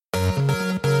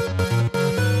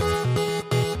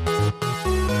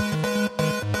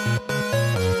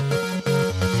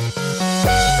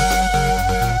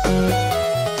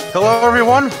Hello,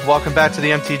 everyone. Welcome back to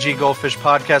the MTG Goldfish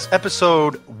Podcast,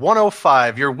 episode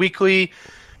 105, your weekly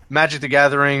Magic the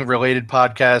Gathering related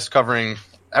podcast covering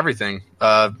everything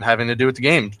having to do with the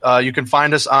game. You can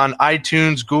find us on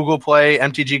iTunes, Google Play,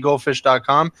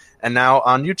 mtggoldfish.com, and now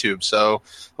on YouTube. So,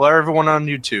 hello, everyone on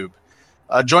YouTube.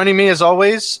 Joining me, as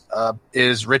always,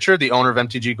 is Richard, the owner of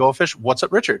MTG Goldfish. What's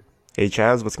up, Richard? Hey,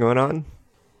 Chaz. What's going on?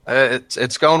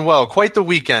 It's going well. Quite the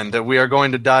weekend. We are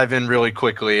going to dive in really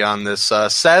quickly on this.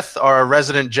 Seth, our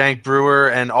resident jank brewer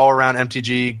and all-around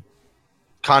MTG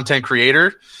content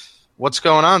creator. What's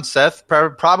going on, Seth?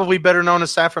 Probably better known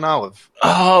as Saffron Olive.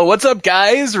 Oh, what's up,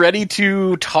 guys? Ready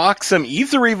to talk some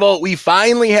Aether Revolt. We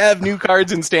finally have new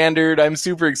cards in Standard. I'm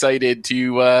super excited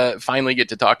to finally get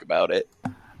to talk about it.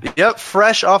 Yep,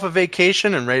 fresh off of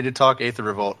vacation and ready to talk Aether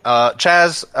Revolt.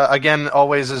 Chaz, again,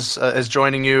 always is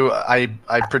joining you. I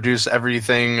produce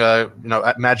everything,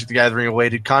 Magic the Gathering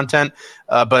related content,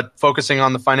 but focusing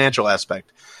on the financial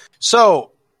aspect.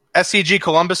 So, SCG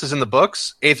Columbus is in the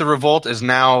books. Aether Revolt is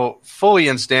now fully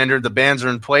in Standard. The bans are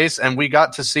in place, and we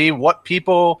got to see how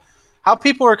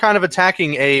people are kind of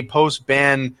attacking a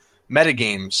post-ban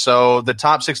metagame. So the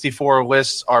top 64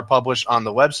 lists are published on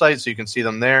the website, so you can see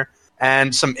them there.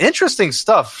 And some interesting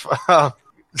stuff.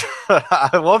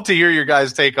 I'd love to hear your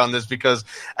guys' take on this because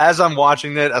as I'm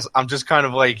watching it, I'm just kind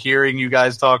of like hearing you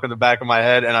guys talk in the back of my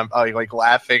head, and I'm like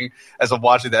laughing as I'm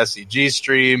watching the SCG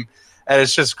stream, and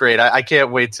it's just great. I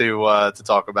can't wait to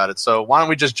talk about it. So why don't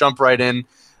we just jump right in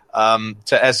to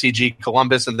SCG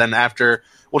Columbus, and then after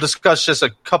we'll discuss just a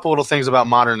couple little things about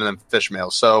Modern and then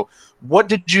Fishmail. So what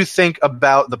did you think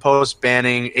about the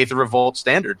post-banning Aether Revolt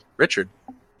Standard, Richard?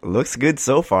 Looks good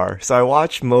so far. So I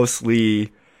watched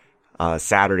mostly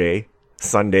Saturday.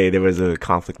 Sunday, there was a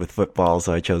conflict with football,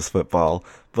 so I chose football.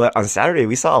 But on Saturday,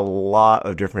 we saw a lot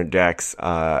of different decks.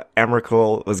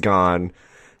 Emrakul was gone.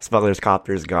 Smuggler's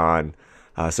Copter's gone.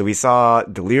 So we saw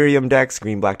Delirium decks,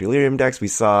 green-black Delirium decks. We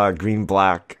saw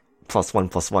green-black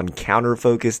 +1/+1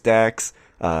 counter-focused decks.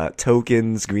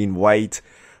 Tokens, green-white,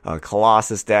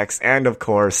 Colossus decks. And, of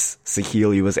course,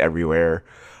 Saheeli was everywhere.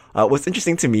 What's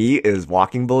interesting to me is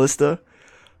Walking Ballista.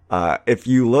 If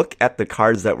you look at the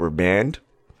cards that were banned,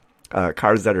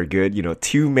 cards that are good,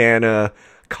 2-mana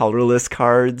colorless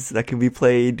cards that can be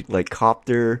played, like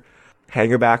Copter,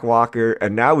 Hangerback Walker,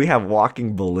 and now we have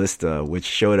Walking Ballista, which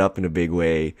showed up in a big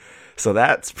way. So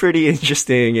that's pretty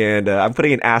interesting, and I'm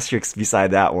putting an asterisk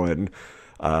beside that one.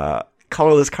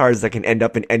 Colorless cards that can end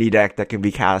up in any deck that can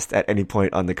be cast at any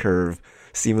point on the curve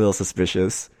seem a little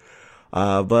suspicious.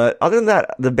 But other than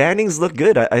that, the bannings look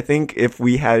good. I think if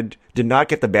we did not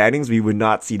get the bannings, we would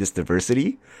not see this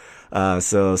diversity.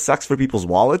 So sucks for people's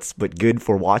wallets, but good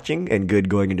for watching and good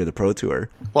going into the Pro Tour.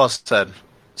 Well said.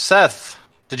 Seth,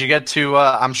 did you get to,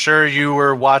 I'm sure you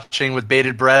were watching with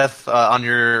bated breath on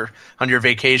your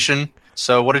vacation.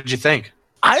 So what did you think?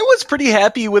 I was pretty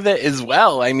happy with it as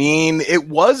well. I mean, it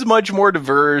was much more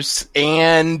diverse,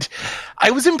 and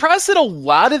I was impressed that a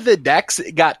lot of the decks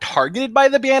that got targeted by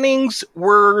the bannings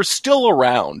were still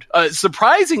around.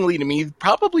 Surprisingly to me,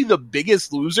 probably the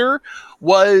biggest loser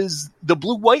was the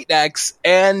blue-white decks,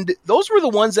 and those were the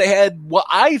ones that had what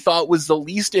I thought was the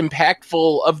least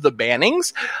impactful of the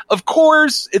bannings. Of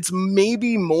course, it's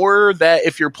maybe more that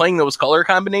if you're playing those color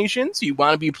combinations, you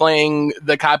want to be playing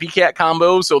the copycat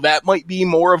combo, so that might be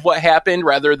more of what happened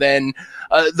rather than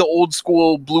the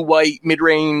old-school blue-white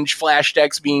mid-range flash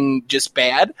decks being just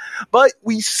bad. But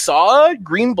we saw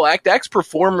green-black decks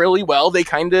perform really well. They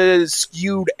kind of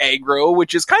skewed aggro,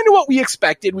 which is kind of what we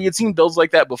expected. We had seen builds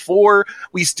like that before.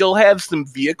 We still have some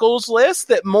vehicles lists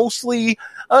that mostly,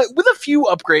 with a few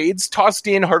upgrades, tossed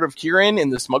in Heart of Kiran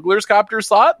in the Smuggler's Copter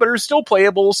slot, but are still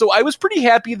playable. So I was pretty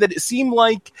happy that it seemed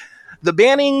like the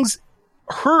bannings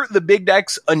hurt the big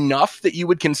decks enough that you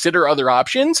would consider other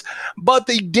options, but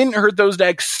they didn't hurt those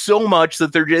decks so much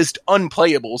that they're just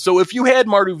unplayable. So if you had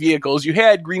Mardu vehicles, you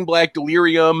had green-black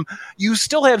Delirium, you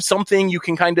still have something you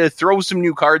can kind of throw some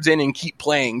new cards in and keep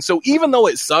playing. So even though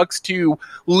it sucks to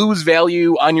lose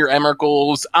value on your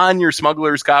Emrakuls, on your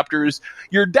Smuggler's Copters,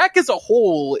 your deck as a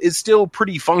whole is still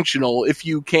pretty functional if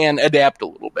you can adapt a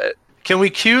little bit. Can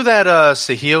we cue that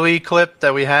Saheeli clip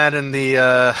that we had in the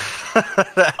episode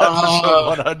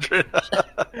 100?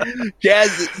 Jazz,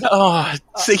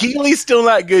 Saheeli's still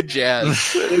not good,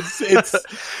 Jazz. It's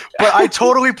But I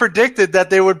totally predicted that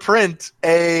they would print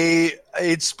a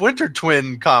Splinter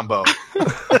Twin combo.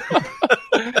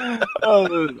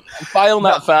 File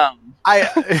not found.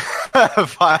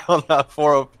 File not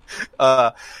for.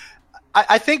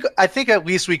 I think at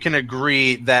least we can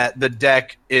agree that the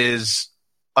deck is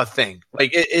a thing.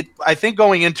 Like it I think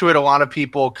going into it, a lot of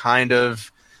people kind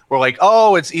of we're like,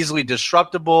 oh, it's easily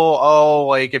disruptible. Oh,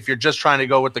 like if you're just trying to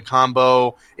go with the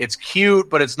combo, it's cute,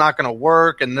 but it's not going to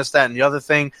work, and this, that, and the other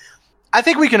thing. I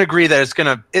think we can agree that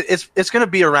it's gonna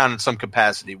be around in some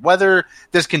capacity. Whether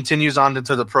this continues on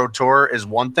into the Pro Tour is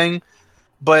one thing,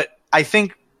 but I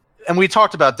think, and we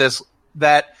talked about this,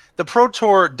 that the Pro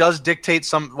Tour does dictate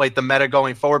some like the meta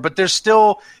going forward, but there's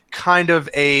still kind of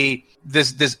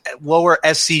this lower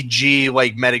SCG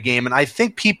like meta game, and I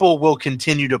think people will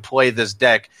continue to play this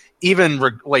deck even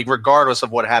regardless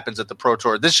of what happens at the Pro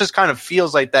Tour. This just kind of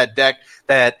feels like that deck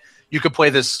that you could play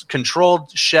this controlled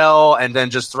shell and then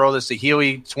just throw the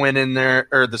Saheeli twin in there,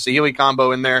 or the Saheeli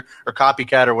combo in there, or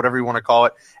copycat, or whatever you want to call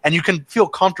it, and you can feel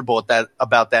comfortable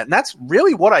about that. And that's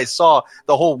really what I saw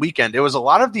the whole weekend. It was a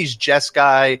lot of these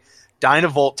Jeskai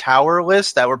Dynavolt tower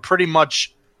lists that were pretty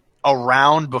much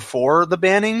around before the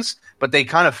bannings, but they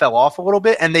kind of fell off a little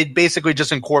bit, and they basically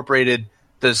just incorporated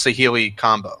the Saheeli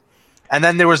combo. And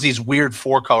then there was these weird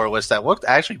 4-color lists that looked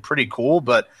actually pretty cool,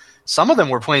 but some of them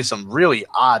were playing some really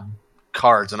odd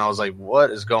cards, and I was like,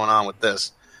 what is going on with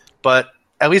this? But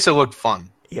at least it looked fun.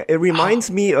 Yeah, it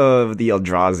reminds me of the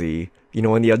Eldrazi. You know,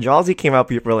 when the Eldrazi came out,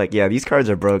 people were like, yeah, these cards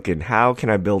are broken. How can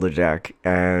I build a deck?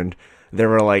 And there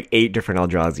were like 8 different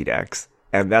Eldrazi decks.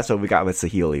 And that's what we got with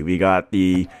Saheeli. We got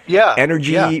the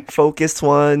energy-focused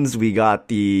ones. We got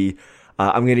the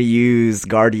I'm going to use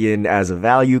Guardian as a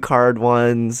value card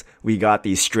ones. We got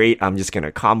the straight, I'm just going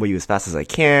to combo you as fast as I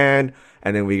can.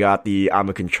 And then we got the I'm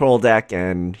a control deck,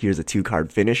 and here's a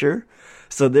 2-card finisher.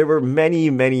 So there were many,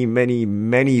 many, many,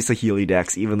 many Saheeli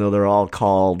decks, even though they're all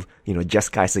called, you know,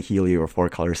 Jeskai Saheeli or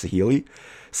 4-color Saheeli.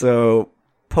 So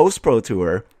post-Pro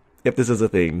Tour, if this is a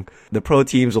thing, the pro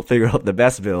teams will figure out the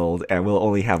best build, and we'll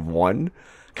only have one,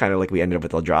 kind of like we ended up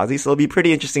with Eldrazi. So it'll be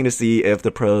pretty interesting to see if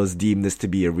the pros deem this to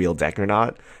be a real deck or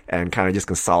not, and kind of just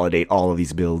consolidate all of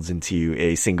these builds into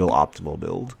a single optimal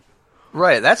build.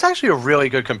 Right, that's actually a really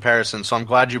good comparison, so I'm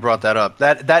glad you brought that up.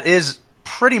 That is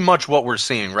pretty much what we're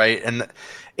seeing, right? And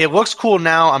it looks cool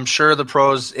now. I'm sure the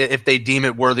pros, if they deem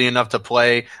it worthy enough to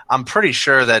play, I'm pretty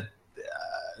sure that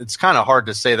it's kind of hard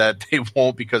to say that they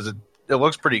won't, because it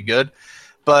looks pretty good.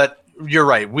 But you're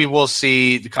right, we will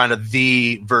see kind of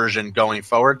the version going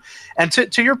forward. And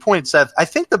to your point, Seth, I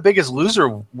think the biggest loser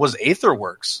was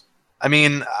Aetherworks. I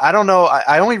mean, I don't know.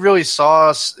 I only really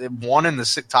saw one in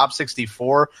the top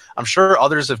 64. I'm sure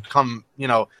others have come,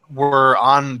 were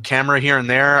on camera here and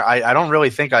there. I don't really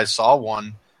think I saw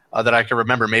one that I can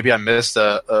remember. Maybe I missed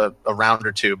a round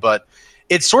or two. But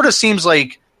it sort of seems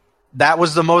like that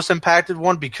was the most impacted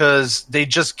one, because they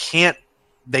just can't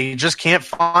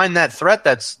find that threat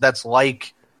that's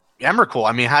like Emrakul.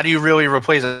 I mean, how do you really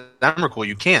replace Emrakul?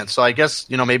 You can't. So I guess,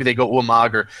 maybe they go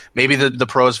Ulamog, or maybe the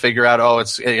pros figure out,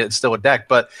 it's still a deck.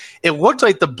 But it looked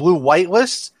like the blue-white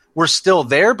lists were still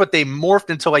there, but they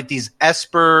morphed into like these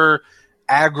Esper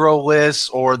aggro lists,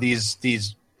 or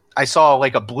these I saw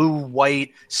like a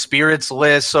blue-white spirits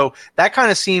list. So that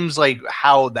kind of seems like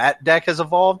how that deck has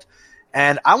evolved.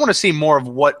 And I want to see more of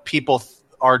what people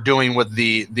are doing with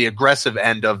the aggressive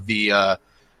end of the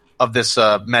of this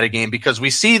metagame, because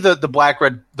we see the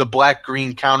black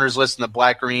green counters list and the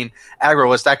black green aggro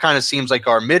list. That kind of seems like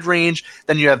our mid range.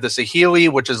 Then you have the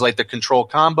Saheeli, which is like the control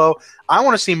combo. I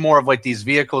want to see more of like these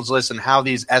vehicles lists and how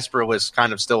these Esper lists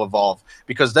kind of still evolve,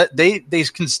 because they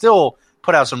can still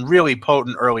put out some really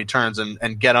potent early turns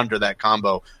and get under that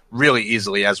combo really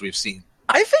easily, as we've seen.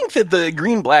 I think that the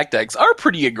green-black decks are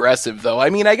pretty aggressive, though. I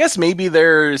mean, I guess maybe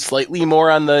they're slightly more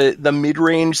on the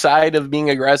mid-range side of being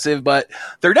aggressive, but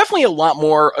they're definitely a lot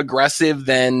more aggressive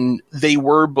than they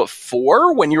were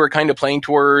before, when you were kind of playing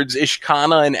towards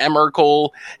Ishkana and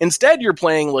Emrakul. Instead, you're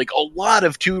playing like a lot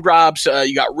of 2-drops.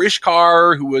 You got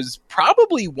Rishkar, who was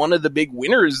probably one of the big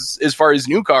winners as far as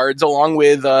new cards, along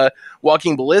with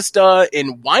Walking Ballista,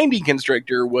 and Winding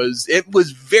Constrictor was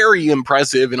very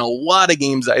impressive in a lot of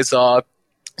games I saw.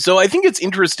 So I think it's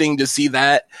interesting to see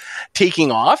that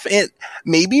taking off, and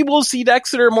maybe we'll see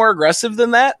decks that are more aggressive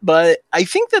than that, but I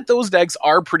think that those decks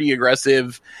are pretty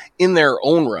aggressive in their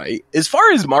own right. As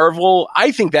far as Marvel,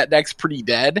 I think that deck's pretty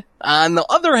dead. On the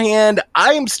other hand,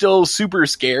 I am still super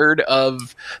scared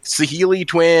of Saheeli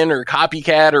Twin or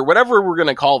Copycat or whatever we're going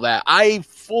to call that. I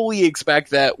fully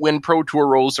expect that when Pro Tour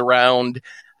rolls around,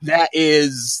 that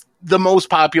is the most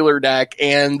popular deck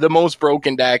and the most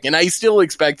broken deck, and I still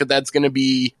expect that that's going to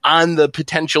be on the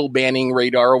potential banning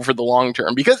radar over the long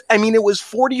term, because I mean, it was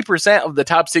 40% of the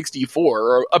top 64,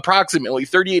 or approximately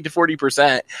 38 to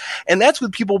 40%, and that's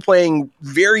with people playing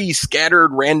very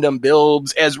scattered random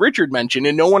builds, as Richard mentioned,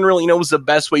 and no one really knows the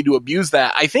best way to abuse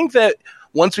that. I think that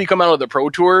once we come out of the Pro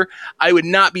Tour, I would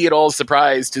not be at all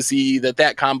surprised to see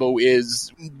that combo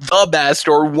is the best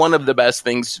or one of the best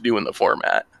things to do in the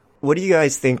format. What do you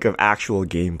guys think of actual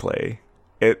gameplay?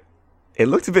 It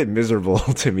looks a bit miserable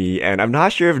to me, and I'm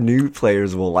not sure if new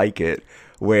players will like it,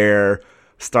 where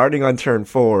starting on turn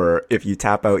 4, if you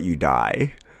tap out, you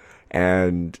die.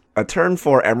 And a turn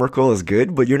 4 Emrakul is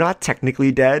good, but you're not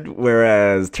technically dead,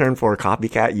 whereas turn 4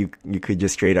 Copycat, you could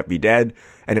just straight up be dead.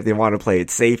 And if they want to play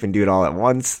it safe and do it all at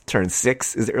once, turn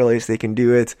 6 is the earliest they can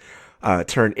do it.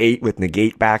 Turn 8 with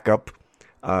Negate backup.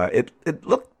 It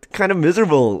looked kind of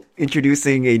miserable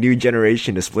introducing a new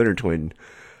generation to Splinter Twin.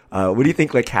 What do you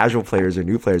think like casual players or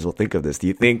new players will think of this? Do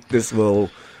you think this will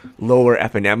lower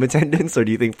FNM attendance, or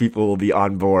do you think people will be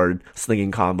on board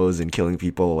slinging combos and killing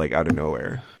people like out of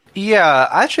nowhere? Yeah,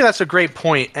 actually that's a great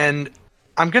point. And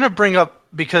I'm going to bring up,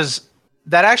 because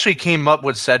that actually came up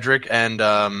with Cedric and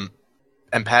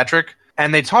Patrick,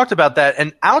 and they talked about that.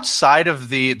 And outside of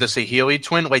the Saheeli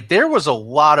twin, like there was a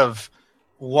lot of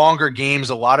longer games,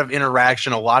 a lot of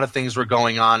interaction, a lot of things were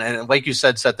going on. And like you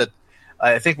said, Seth, that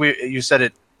I think you said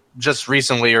it just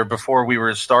recently or before we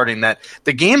were starting, that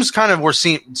the games kind of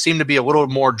seem to be a little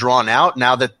more drawn out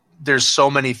now that there's so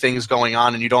many things going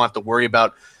on and you don't have to worry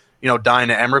about, dying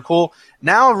to Emrakul.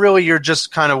 Now really you're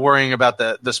just kind of worrying about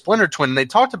the Splinter Twin. They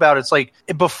talked about it's like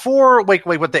before, like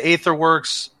with the Aether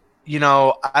Works,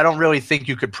 I don't really think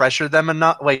you could pressure them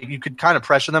enough. Like you could kind of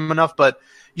pressure them enough, but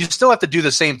you still have to do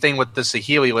the same thing with the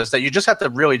Saheeli list, that you just have to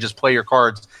really just play your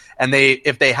cards. And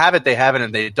if they have it, they have it,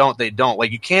 and they don't, they don't.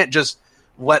 Like you can't just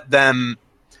let them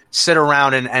sit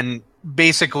around and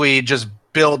basically just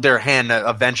build their hand to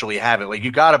eventually have it. Like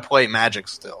you got to play Magic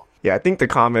still. Yeah, I think the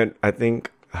comment, I think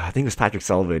it was Patrick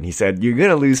Sullivan. He said, you're going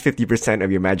to lose 50%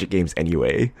 of your Magic games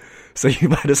anyway. So you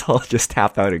might as well just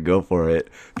tap out and go for it.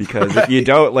 Because if you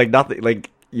don't, like nothing, like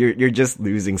you're just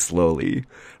losing slowly,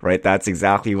 right? That's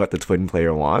exactly what the Twin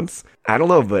player wants. I don't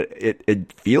know, but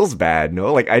it feels bad,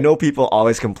 no? Like I know people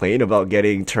always complain about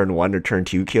getting turn 1 or turn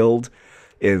 2 killed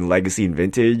in Legacy and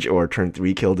Vintage, or turn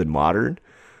 3 killed in Modern.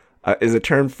 Is a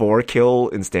turn 4 kill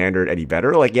in Standard any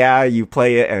better? Like, yeah, you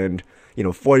play it and,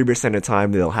 40% of the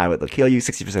time they'll have it, they'll kill you,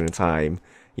 60% of the time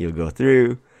you'll go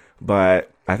through.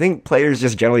 But I think players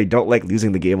just generally don't like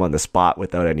losing the game on the spot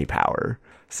without any power.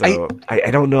 So I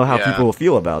don't know how people will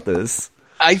feel about this.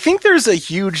 I think there's a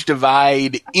huge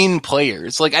divide in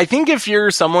players. Like, I think if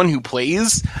you're someone who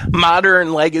plays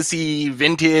Modern, Legacy,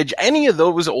 Vintage, any of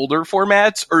those older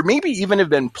formats, or maybe even have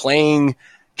been playing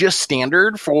just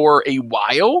Standard for a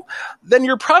while, then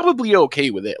you're probably okay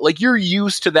with it. Like, you're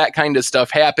used to that kind of stuff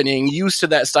happening, used to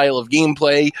that style of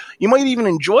gameplay. You might even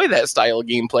enjoy that style of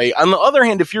gameplay. On the other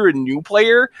hand, if you're a new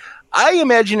player, I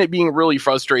imagine it being really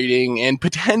frustrating and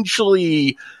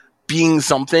potentially being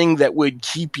something that would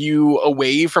keep you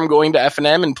away from going to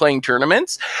FNM and playing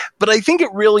tournaments. But I think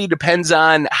it really depends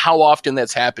on how often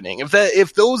that's happening.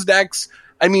 If those decks,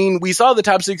 I mean, we saw the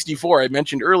top 64, I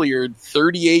mentioned earlier,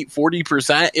 38,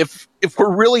 40%. If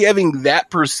we're really having that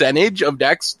percentage of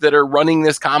decks that are running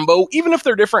this combo, even if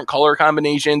they're different color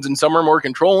combinations and some are more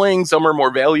controlling, some are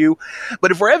more value,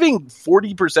 but if we're having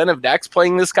 40% of decks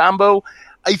playing this combo,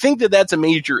 I think that's a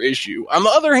major issue. On the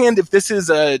other hand, if this is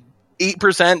a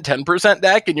 8%, 10%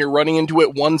 deck and you're running into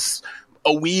it once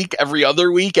a week, every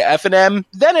other week at FNM,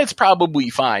 then it's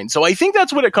probably fine. So I think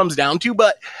that's what it comes down to.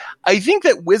 But I think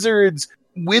that Wizards,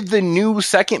 with the new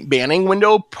second banning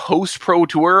window post Pro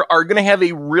Tour, are going to have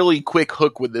a really quick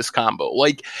hook with this combo.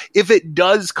 Like, if it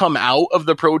does come out of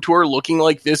the Pro Tour looking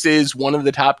like this is one of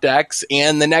the top decks,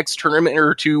 and the next tournament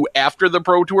or two after the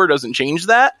Pro Tour doesn't change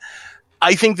that,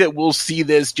 I think that we'll see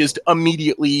this just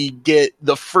immediately get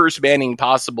the first banning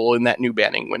possible in that new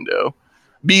banning window.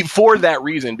 For that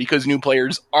reason, because new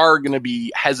players are going to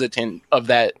be hesitant of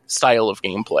that style of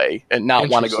gameplay and not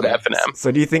want to go to FNM.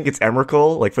 So do you think it's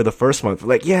Emrakul? Like, for the first month,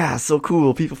 like, yeah, so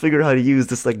cool, people figured out how to use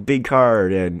this, like, big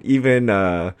card. And even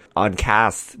on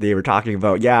Cast, they were talking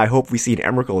about, yeah, I hope we see an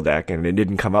Emrakul deck, and it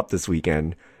didn't come up this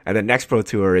weekend. And then next Pro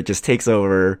Tour, it just takes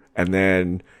over, and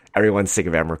then everyone's sick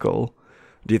of Emrakul.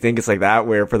 Do you think it's like that,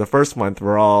 where for the first month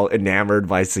we're all enamored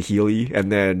by Saheeli,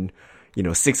 and then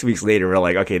 6 weeks later we're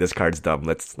like, okay, this card's dumb.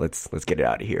 Let's get it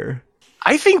out of here.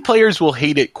 I think players will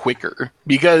hate it quicker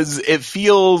because it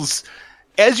feels,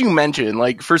 as you mentioned,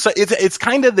 like it's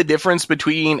kind of the difference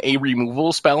between a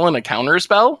removal spell and a counter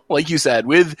spell. Like you said,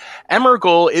 with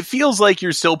Emrakul, it feels like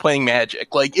you're still playing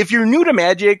Magic. Like, if you're new to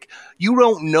Magic, you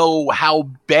don't know how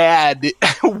bad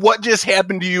what just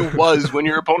happened to you was when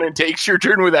your opponent takes your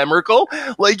turn with Emrakul.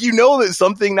 Like, you know that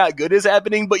something not good is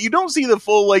happening, but you don't see the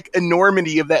full, like,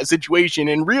 enormity of that situation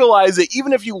and realize that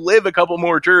even if you live a couple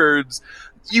more turns,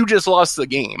 you just lost the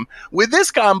game. With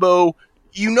this combo,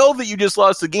 you know that you just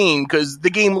lost the game because the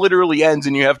game literally ends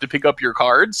and you have to pick up your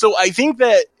card. So I think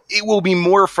that it will be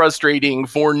more frustrating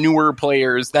for newer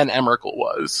players than Emrakul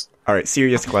was. All right,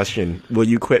 serious question. Will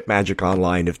you quit Magic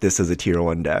Online if this is a tier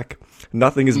 1 deck?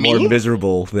 Nothing is more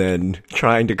miserable than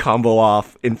trying to combo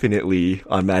off infinitely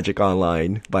on Magic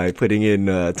Online by putting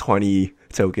in 20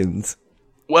 tokens.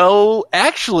 Well,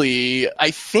 actually,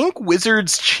 I think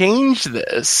Wizards changed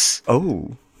this.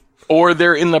 Oh. Or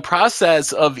they're in the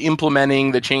process of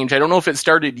implementing the change. I don't know if it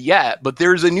started yet, but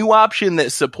there's a new option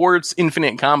that supports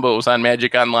infinite combos on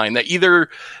Magic Online that either,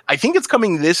 I think it's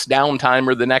coming this downtime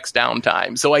or the next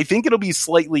downtime. So I think it'll be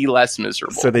slightly less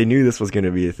miserable. So they knew this was going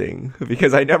to be a thing.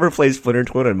 Because I never played Splinter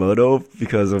Twin on Moto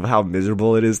because of how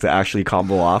miserable it is to actually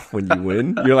combo off when you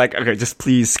win. You're like, okay, just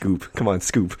please scoop. Come on,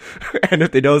 scoop. And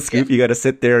if they don't scoop, you got to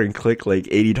sit there and click like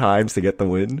 80 times to get the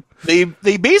win. They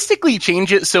basically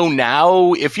change it so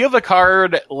now if you have a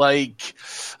card like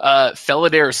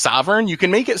Felidar Sovereign, you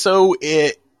can make it so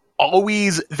it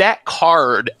always, that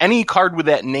card, any card with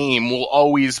that name will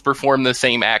always perform the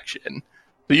same action.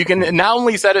 So you can not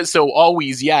only set it so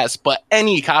always yes, but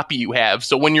any copy you have.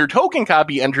 So when your token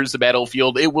copy enters the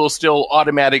battlefield, it will still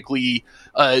automatically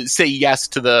say yes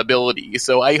to the ability.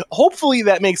 So hopefully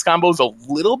that makes combos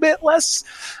a little bit less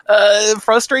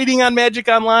frustrating on Magic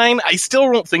Online. I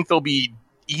still don't think they'll be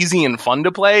easy and fun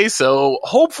to play, so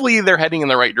hopefully they're heading in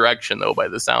the right direction, though, by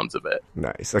the sounds of it.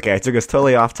 Nice. Okay, I took us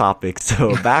totally off topic,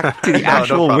 so back to the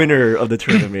actual winner of the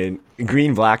tournament.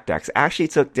 Green-black decks actually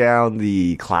took down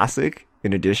the Classic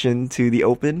in addition to the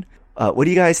Open. What do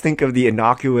you guys think of the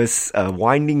innocuous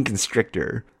Winding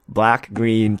Constrictor? Black,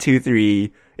 green,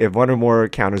 2/3. If one or more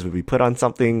counters would be put on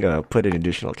something, put an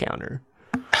additional counter.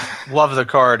 Love the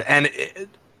card, and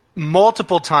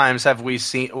multiple times we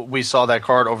saw that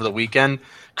card over the weekend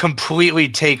completely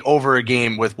take over a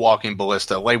game with Walking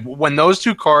Ballista. Like when those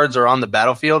two cards are on the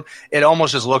battlefield, it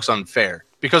almost just looks unfair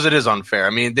because it is unfair.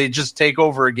 I mean, they just take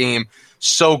over a game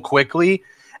so quickly.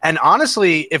 And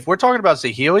honestly, if we're talking about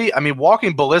Saheeli, I mean,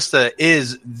 Walking Ballista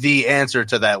is the answer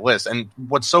to that list. And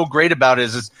what's so great about it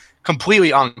is it's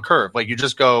completely on curve. Like you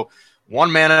just go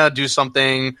 1 mana, do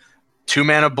something, 2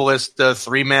 mana Ballista,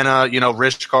 3 mana,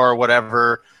 Rishkar or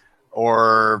whatever,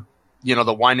 or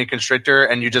the Winding Constrictor,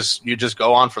 and you just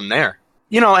go on from there.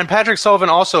 And Patrick Sullivan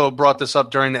also brought this up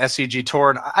during the SCG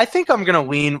tour, and I think I'm going to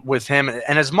lean with him.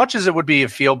 And as much as it would be a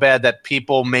feel bad that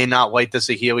people may not like the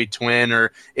Saheeli Twin,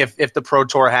 or if the Pro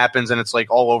Tour happens and it's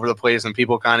like all over the place and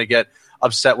people kind of get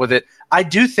upset with it, I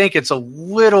do think I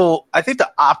think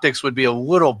the optics would be a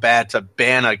little bad to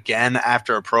ban again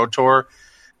after a Pro Tour,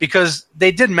 because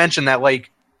they did mention that, like,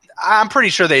 I'm pretty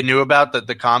sure they knew about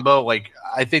the combo. Like,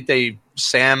 I think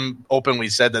Sam openly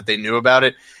said that they knew about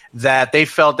it, that they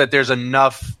felt that there's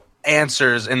enough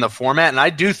answers in the format, and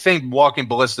I do think Walking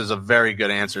Ballista is a very good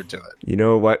answer to it. You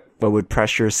know what would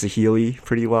pressure Saheeli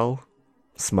pretty well?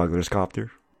 Smuggler's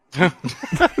Copter. Yes,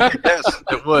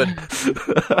 it would.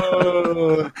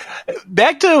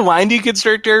 Back to Winding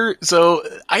Constrictor. So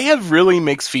I have really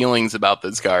mixed feelings about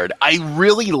this card. I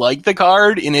really like the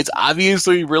card, and it's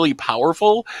obviously really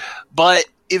powerful, but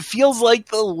it feels like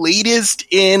the latest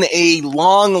in a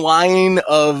long line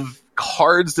of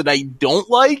cards that I don't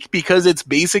like, because it's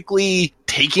basically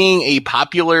taking a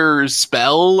popular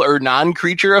spell or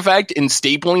non-creature effect and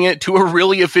stapling it to a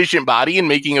really efficient body and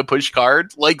making a push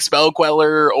card like Spell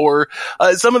Queller or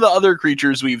some of the other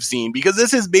creatures we've seen, because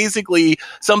this is basically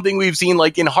something we've seen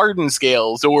like in Hardened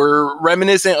Scales or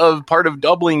reminiscent of part of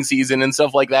Doubling Season and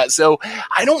stuff like that. So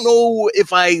I don't know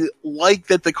if I like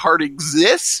that the card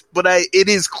exists, but it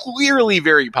is clearly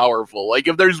very powerful. Like,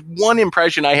 if there's one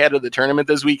impression I had of the tournament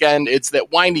this weekend, it's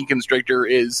that Winding Constrictor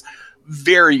is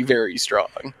very, very strong.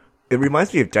 It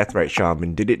reminds me of Deathrite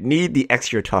Shaman. Did it need the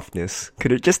extra toughness?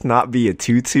 Could it just not be a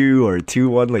 2/2 or a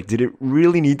 2/1? Like, did it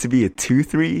really need to be a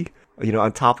 2/3?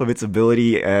 On top of its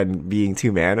ability and being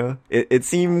 2 mana? It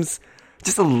seems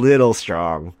just a little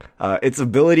strong. Its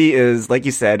ability is, like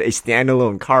you said, a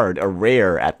standalone card, a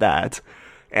rare at that.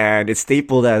 And it's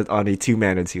stapled on a 2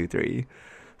 mana 2/3.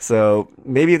 So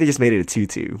maybe they just made it a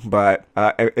 2/2, but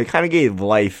it kind of gave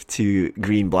life to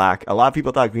Green-Black. A lot of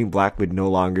people thought Green-Black would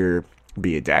no longer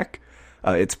be a deck.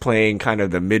 It's playing kind of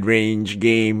the mid-range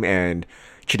game, and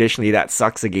traditionally that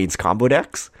sucks against combo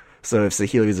decks. So if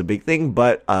Saheeli is a big thing,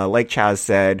 but like Chaz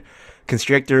said,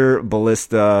 Constrictor,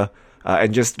 Ballista,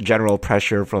 and just general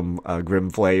pressure from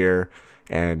Grimflayer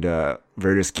and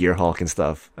Virtus Gearhulk and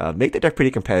stuff make the deck pretty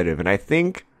competitive, and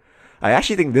I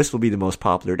actually think this will be the most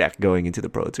popular deck going into the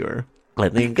Pro Tour. I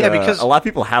think because a lot of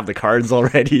people have the cards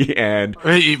already, and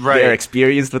they're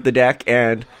experienced with the deck,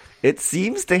 and it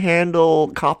seems to handle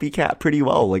Copycat pretty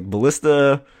well. Like,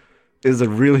 Ballista is a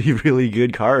really, really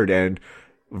good card, and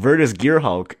Virtus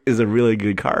Gearhulk is a really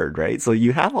good card, right? So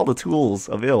you have all the tools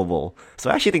available. So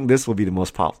I actually think this will be the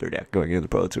most popular deck going into the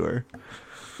Pro Tour.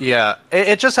 Yeah,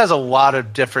 it just has a lot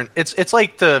of different. It's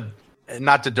like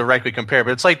not to directly compare,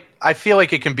 but it's like I feel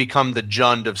like it can become the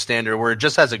Jund of Standard, where it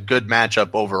just has a good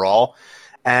matchup overall.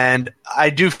 And I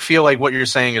do feel like what you're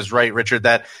saying is right, Richard,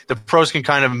 that the pros can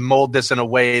kind of mold this in a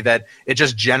way that it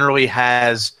just generally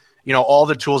has, all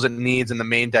the tools it needs in the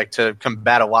main deck to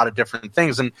combat a lot of different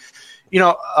things. And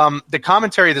the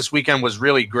commentary this weekend was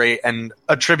really great and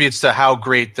attributes to how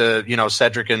great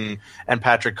Cedric and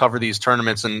Patrick cover these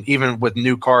tournaments, and even with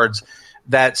new cards,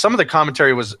 that some of the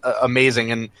commentary was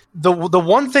amazing. And the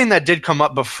one thing that did come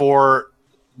up before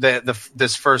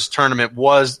this first tournament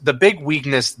was the big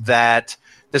weakness that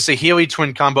the Saheeli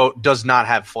twin combo does not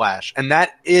have flash, and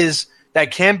that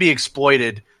can be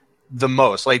exploited the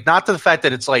most. Like, not to the fact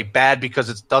that it's like bad because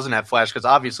it doesn't have flash, because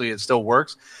obviously it still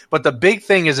works, but the big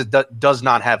thing is it does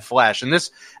not have flash. And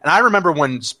I remember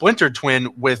when Splinter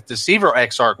Twin with Deceiver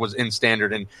Exarch was in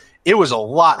Standard, and it was a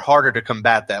lot harder to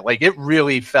combat that. Like, it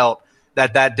really felt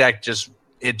that deck just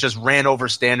ran over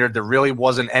Standard. There really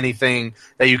wasn't anything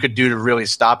that you could do to really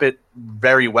stop it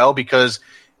very well, because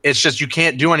it's just you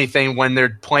can't do anything when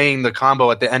they're playing the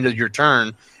combo at the end of your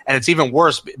turn. And it's even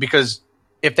worse because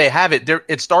if they have it,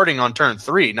 it's starting on turn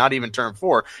 3, not even turn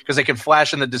 4, because they can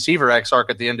flash in the Deceiver Exarch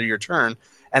at the end of your turn,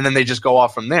 and then they just go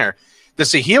off from there. The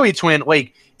Saheeli twin,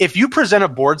 like, if you present a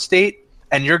board state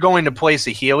and you're going to play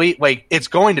Saheeli, like, it's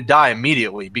going to die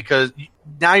immediately, because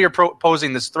now you're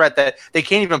posing this threat that they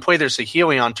can't even play their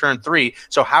Saheeli on turn 3,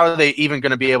 so how are they even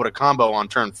going to be able to combo on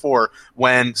turn 4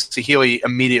 when Saheeli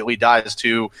immediately dies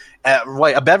to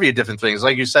a bevy of different things?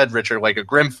 Like you said, Richard, like a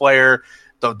Grimflayer,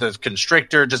 the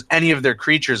Constrictor, just any of their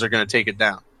creatures are going to take it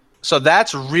down. So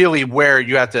that's really where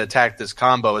you have to attack this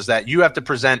combo, is that you have to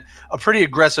present a pretty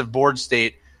aggressive board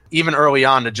state even early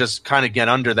on to just kind of get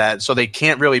under that, so they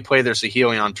can't really play their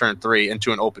Saheeli on turn 3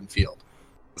 into an open field.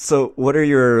 So what are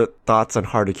your thoughts on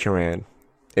Heart of Kiran?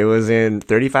 It was in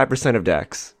 35% of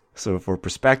decks. So for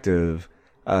perspective,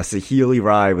 Saheeli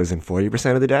Rai was in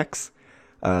 40% of the decks.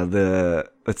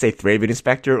 Let's say Thraben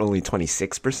Inspector, only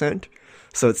 26%.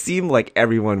 So it seemed like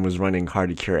everyone was running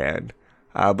Heart of Kiran.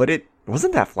 But it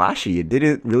wasn't that flashy. It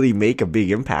didn't really make a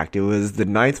big impact. It was the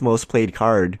 9th most played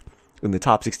card in the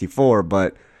top 64,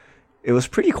 but it was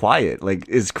pretty quiet. Like,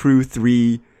 is Crew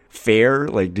 3 fair?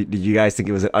 Like, did you guys think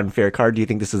it was an unfair card? Do you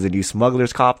think this was a new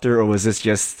Smuggler's Copter, or was this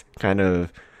just kind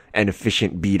of an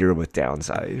efficient beater with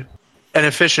downside? An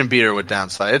efficient beater with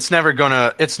downside. It's never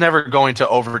going to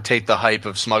overtake the hype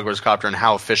of Smuggler's Copter and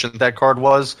how efficient that card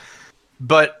was.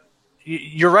 But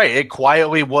you're right. It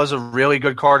quietly was a really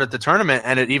good card at the tournament,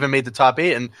 and it even made the top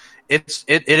 8. And it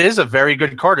is a very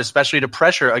good card, especially to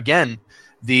pressure again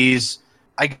these.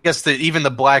 I guess even the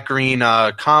black green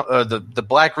the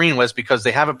black green list, because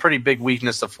they have a pretty big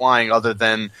weakness to flying, other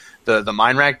than the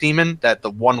Mind Rack Demon that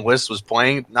the one list was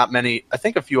playing. Not many. I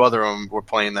think a few other of them were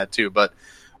playing that too, but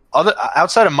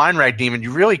outside of Mind Rack Demon,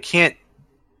 you really can't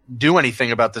do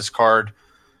anything about this card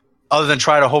other than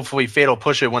try to hopefully Fatal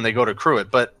Push it when they go to crew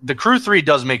it. But the Crew 3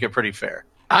 does make it pretty fair.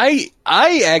 I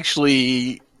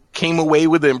actually came away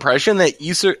with the impression that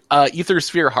Ether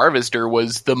Sphere Harvester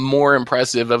was the more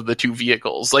impressive of the two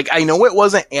vehicles. Like, I know it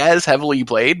wasn't as heavily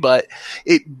played, but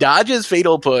it dodges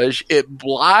Fatal Push, it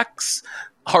blocks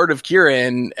Heart of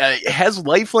Kiran, has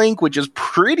lifelink, which is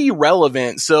pretty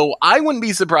relevant. So I wouldn't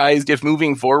be surprised if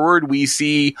moving forward we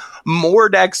see more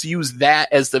decks use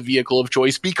that as the vehicle of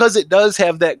choice, because it does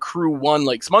have that Crew 1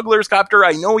 like Smuggler's Copter.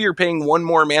 I know you're paying 1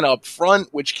 more mana up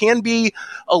front, which can be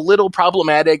a little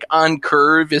problematic on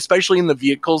curve, especially in the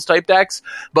vehicles type decks,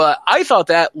 but I thought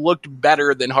that looked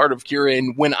better than Heart of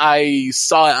Kiran when I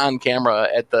saw it on camera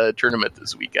at the tournament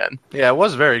this weekend. Yeah, it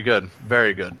was very good.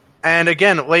 Very good. And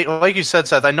again, like you said,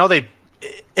 Seth, I know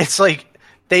it's like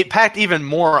they packed even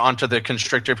more onto the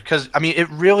Constrictor, because, I mean,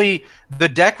 the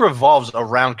deck revolves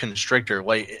around Constrictor.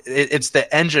 Like, it's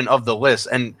the engine of the list.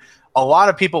 And a lot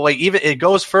of people, like, even it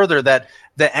goes further that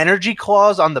the energy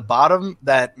clause on the bottom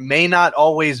that may not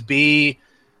always be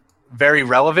very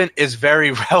relevant is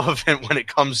very relevant when it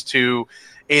comes to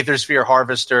Aether Sphere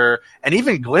Harvester and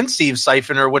even Glintstave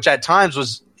Siphoner, which at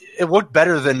times it looked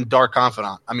better than Dark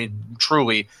Confidant. I mean,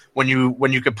 truly, when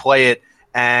you could play it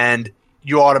and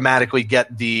you automatically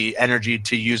get the energy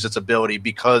to use its ability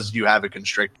because you have a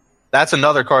Constrictor. That's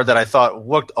another card that I thought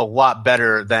looked a lot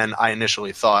better than I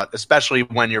initially thought, especially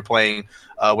when you're playing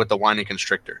with the Winding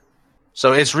Constrictor.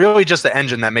 So it's really just the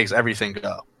engine that makes everything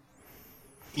go.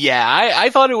 Yeah, I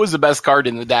thought it was the best card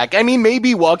in the deck. I mean,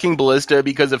 maybe Walking Ballista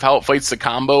because of how it fights the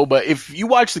combo, but if you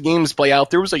watch the games play out,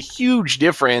 there was a huge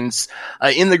difference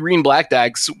in the green-black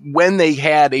decks when they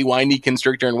had a Windy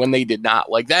Constrictor and when they did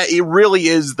not. Like that, it really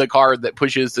is the card that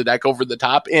pushes the deck over the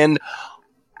top, and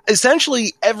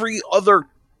essentially every other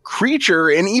creature,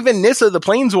 and even Nissa the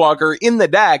Planeswalker in the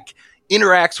deck,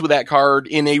 interacts with that card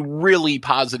in a really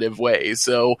positive way.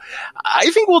 So I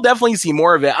think we'll definitely see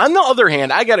more of it. On the other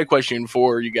hand, I got a question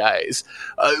for you guys.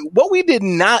 What we did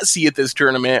not see at this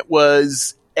tournament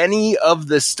was any of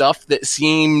the stuff that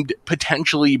seemed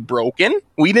potentially broken.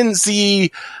 We didn't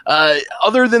see,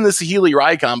 other than the Saheeli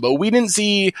Rai combo, we didn't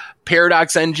see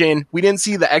Paradox Engine. We didn't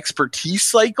see the Expertise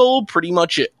Cycle pretty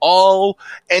much at all.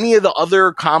 Any of the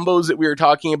other combos that we were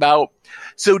talking about.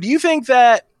 So do you think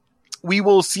that we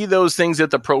will see those things at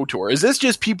the Pro Tour? Is this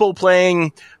just people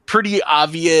playing pretty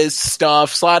obvious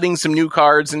stuff, slotting some new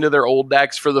cards into their old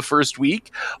decks for the first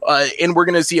week, and we're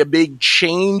going to see a big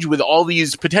change with all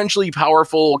these potentially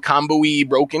powerful combo-y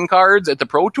broken cards at the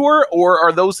Pro Tour, or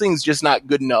are those things just not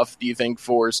good enough, do you think,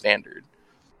 for Standard?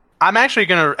 I'm actually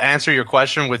going to answer your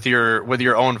question with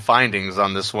your own findings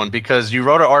on this one, because you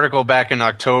wrote an article back in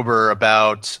October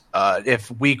about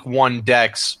if week one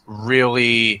decks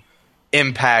really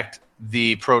impact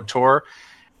the Pro Tour.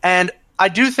 And I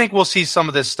do think we'll see some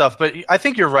of this stuff, but I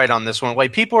think you're right on this one.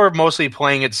 Like, people are mostly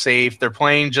playing it safe. They're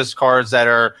playing just cards that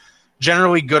are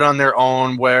generally good on their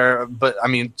own, but I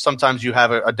mean, sometimes you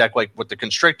have a deck like with the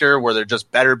Constrictor where they're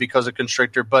just better because of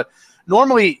Constrictor. But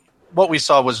normally what we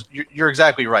saw was, you're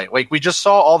exactly right. Like, we just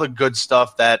saw all the good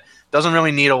stuff that doesn't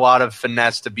really need a lot of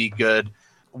finesse to be good.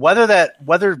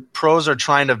 Whether pros are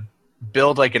trying to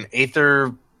build like an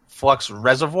Aether Flux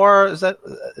Reservoir, is that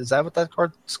what that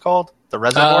card's called? The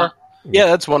Reservoir? Yeah,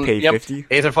 that's one. Pay yep. 50.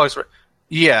 Aether Flux.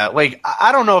 Yeah, like,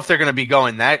 I don't know if they're going to be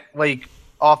going that like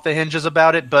off the hinges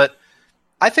about it, but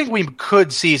I think we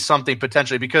could see something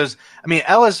potentially, because I mean,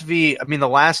 LSV, the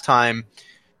last time,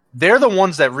 they're the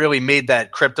ones that really made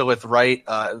that Cryptolith right.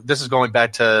 This is going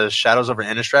back to Shadows over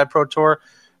Innistrad Pro Tour,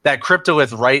 that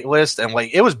Cryptolith right list, and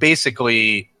like, it was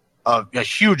basically a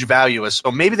huge value.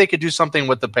 So maybe they could do something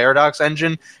with the Paradox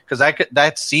Engine, because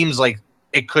that seems like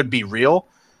it could be real.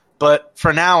 But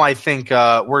for now, I think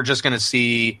we're just going to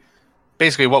see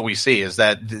basically what we see is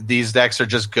that these decks are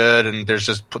just good, and they're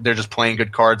just playing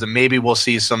good cards, and maybe we'll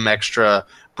see some extra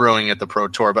brewing at the Pro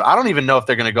Tour. But I don't even know if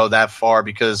they're going to go that far,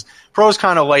 because pros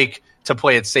kind of like to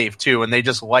play it safe too, and they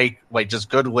just like just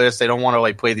good lists. They don't want to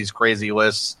like play these crazy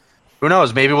lists. Who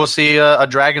knows? Maybe we'll see a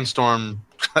Dragonstorm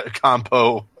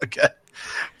combo again,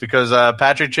 because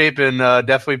Patrick Chapin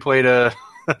definitely played a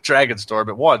Dragonstorm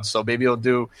at once, so maybe he'll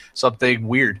do something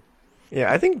weird. Yeah,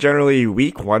 I think generally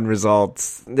week one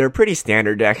results, they're pretty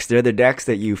standard decks. They're the decks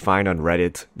that you find on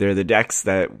Reddit. They're the decks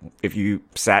that if you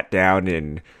sat down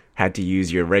and had to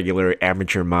use your regular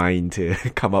amateur mind to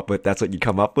come up with, that's what you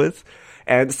come up with.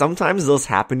 And sometimes those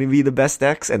happen to be the best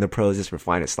decks, and the pros just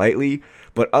refine it slightly.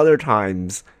 But other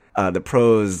times, the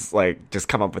pros just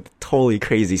come up with totally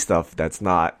crazy stuff that's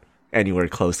not anywhere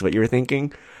close to what you were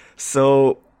thinking.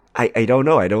 So I don't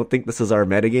know. I don't think this is our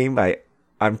metagame.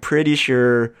 I'm pretty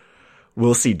sure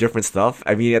we'll see different stuff.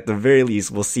 I mean, at the very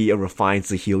least, we'll see a refined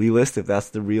Saheeli list if that's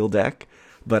the real deck.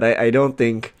 But I don't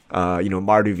think,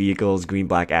 Mardu Vehicles, Green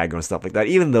Black Aggro, and stuff like that,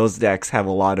 even those decks have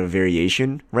a lot of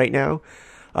variation right now.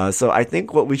 So I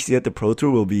think what we see at the Pro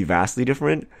Tour will be vastly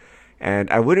different. And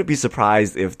I wouldn't be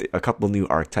surprised if a couple new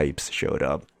archetypes showed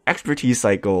up. Expertise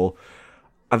Cycle,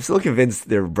 I'm still convinced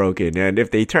they're broken. And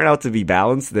if they turn out to be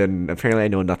balanced, then apparently I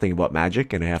know nothing about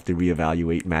Magic and I have to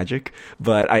reevaluate Magic.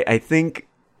 But I think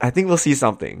we'll see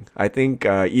something. I think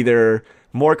either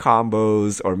more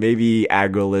combos or maybe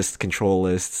aggro lists, control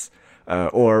lists,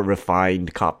 or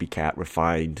refined copycat,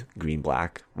 refined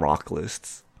green-black rock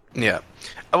lists. Yeah.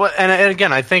 And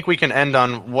again, I think we can end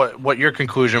on what your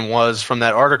conclusion was from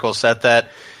that article set, that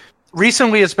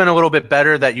recently it's been a little bit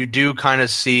better, that you do kind of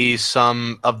see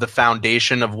some of the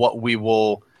foundation of what we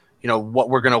will, what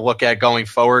we're going to look at going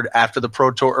forward after the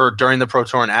Pro Tour, or during the Pro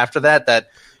Tour and after that,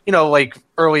 like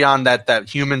early on that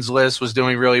humans list was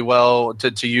doing really well,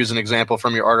 to use an example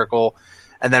from your article.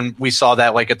 And then we saw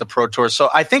that like at the Pro Tour. So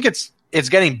I think it's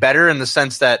getting better in the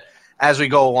sense that as we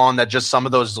go along, that just some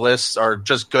of those lists are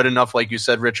just good enough, like you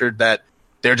said, Richard, that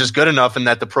they're just good enough and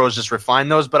that the pros just refine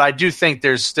those. But I do think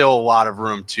there's still a lot of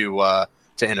room to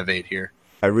innovate here.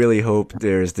 I really hope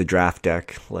there's the draft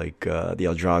deck, like the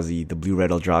Eldrazi, the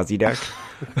blue-red Eldrazi deck.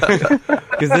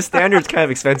 Because this standard's kind of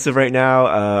expensive right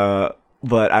now.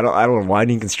 But I don't know.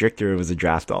 Winding Constrictor was a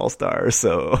draft all-star,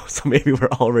 so maybe we're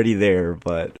already there.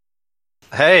 But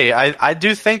Hey, I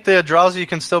do think the Eldrazi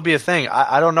can still be a thing.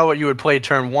 I don't know what you would play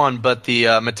turn 1, but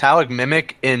the Metallic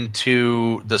Mimic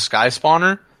into the Sky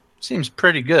Spawner seems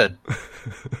pretty good.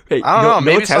 Hey, I don't know.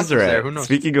 Maybe something's Tezzeret. there. Who knows?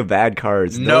 Speaking of bad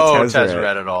cards, No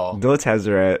Tezzeret at all. No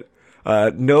Tezzeret.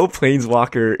 No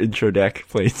Planeswalker intro deck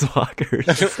Planeswalkers.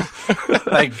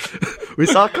 Like, we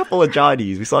saw a couple of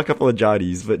Johnnies,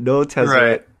 but no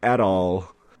Tezzeret at all.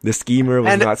 The schemer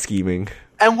was not scheming.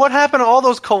 And what happened to all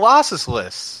those Colossus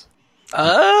lists? They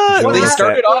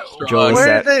started off strong. Joel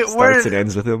starts and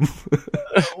ends with him.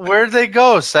 Where'd they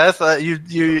go, Seth?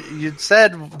 You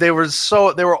said they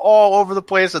were all over the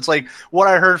place. It's like what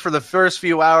I heard for the first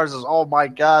few hours is, oh my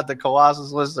god, the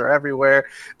Colossus lists are everywhere.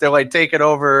 They're like taking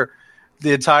over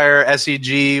the entire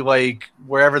SEG, like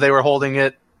wherever they were holding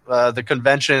it. The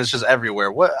convention is just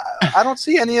everywhere. What? I don't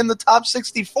see any in the top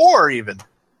 64 even.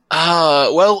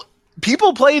 Well,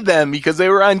 people played them because they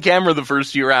were on camera the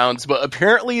first few rounds, but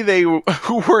apparently they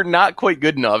were not quite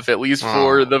good enough, at least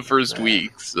for the first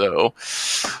week. So,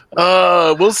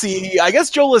 we'll see. I guess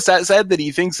Joel Lissette said that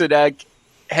he thinks the deck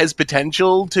has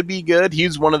potential to be good.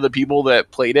 He's one of the people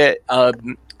that played it.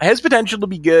 Has potential to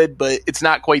be good, but it's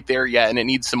not quite there yet, and it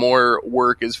needs some more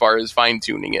work as far as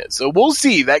fine-tuning it. So we'll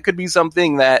see. That could be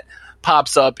something that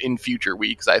pops up in future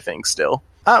weeks, I think, still.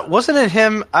 Wasn't it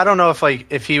him? I don't know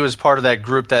if he was part of that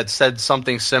group that said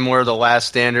something similar to Last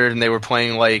Standard, and they were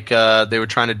playing they were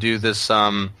trying to do this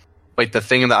like the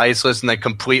thing in the ice list, and they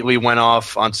completely went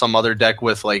off on some other deck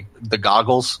with like the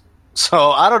goggles. So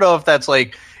I don't know if that's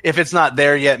like, if it's not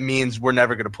there yet means we're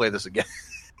never going to play this again.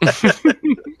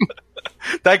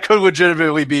 That could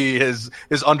legitimately be his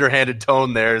underhanded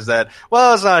tone there, is that,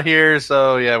 well, it's not here,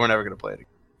 so yeah, we're never going to play it again.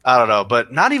 I don't know,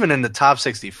 but not even in the top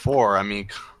 64. I mean,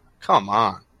 come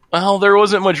on. Well, there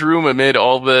wasn't much room amid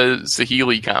all the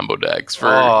Saheeli combo decks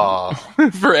for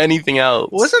for anything else.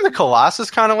 Wasn't the Colossus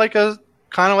kind of like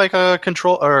a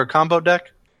control or a combo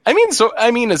deck? I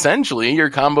mean, essentially, your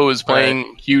combo is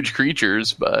playing huge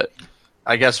creatures, but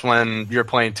I guess when you're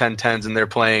playing 10/10s and they're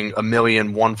playing a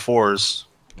million 1/4s.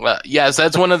 Well, yes,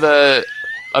 that's one of the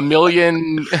a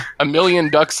million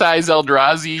duck size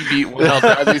Eldrazi beat one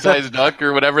Eldrazi size duck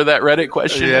or whatever that Reddit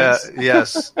question is.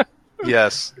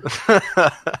 Yes.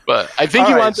 But I think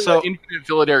he wants infinite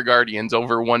Philidare Guardians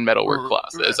over one Metalwork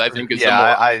Colossus. I think is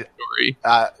the story.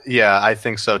 I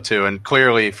think so too. And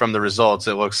clearly from the results,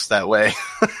 it looks that way.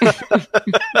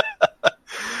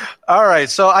 All right,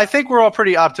 so I think we're all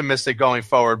pretty optimistic going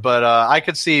forward, but I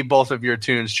could see both of your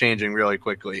tunes changing really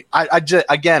quickly. I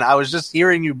was just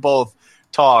hearing you both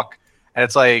talk, and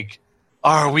it's like,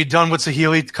 are we done with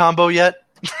Saheeli combo yet?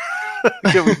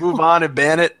 Can we move on and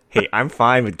ban it? Hey, I'm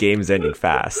fine with games ending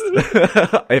fast.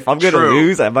 If I'm going to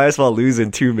lose, I might as well lose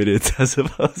in 2 minutes as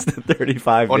opposed to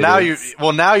 35 minutes.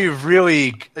 Now you've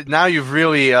really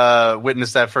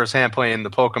witnessed that firsthand playing the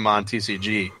Pokemon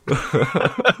TCG.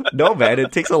 No, man,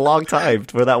 it takes a long time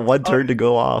for that one turn to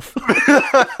go off.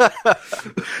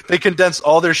 They condense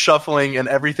all their shuffling and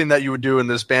everything that you would do in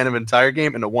the span of an entire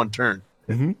game into one turn.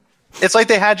 Mm-hmm. It's like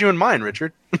they had you in mind,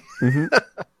 Richard. Mm-hmm.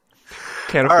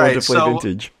 Can't afford to play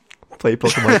Vintage. Play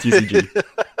Pokemon TCG.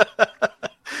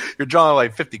 You're drawing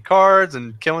like 50 cards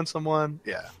and killing someone.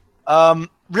 Yeah.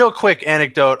 Real quick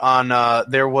anecdote on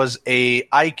there was a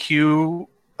IQ,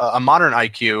 a modern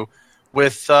IQ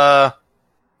with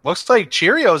looks like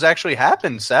Cheerios actually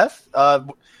happened, Seth.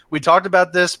 We talked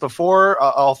about this before,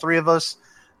 all three of us,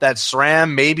 that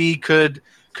SRAM maybe could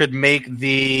make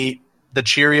the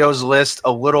Cheerios list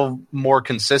a little more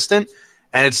consistent,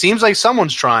 and it seems like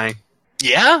someone's trying.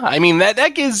 Yeah, I mean, that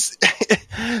deck is...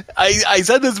 I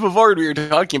said this before when we were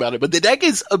talking about it, but the deck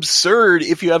is absurd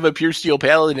if you have a Pure Steel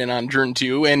Paladin on turn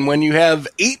 2, and when you have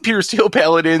 8 Pure Steel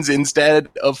Paladins instead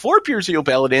of 4 Pure Steel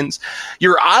Paladins,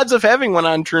 your odds of having one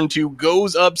on turn 2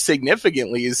 goes up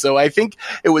significantly. So I think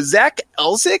it was Zach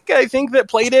Elsick, I think, that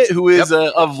played it, who is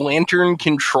of Lantern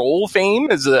Control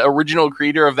fame, is the original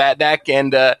creator of that deck,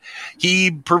 and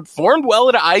he performed well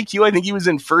at IQ. I think he was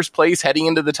in first place heading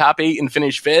into the top 8 and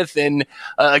finished 5th, and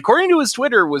according to his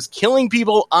Twitter, was killing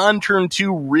people on turn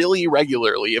 2 really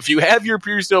regularly. If you have your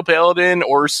Pure Steel Paladin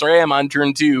or SRAM on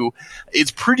turn 2,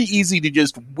 it's pretty easy to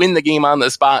just win the game on the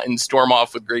spot and storm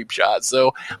off with Grape Shot.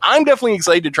 So I'm definitely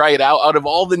excited to try it out. Out of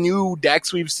all the new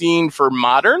decks we've seen for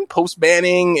Modern,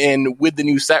 post-banning, and with the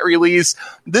new set release,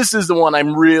 this is the one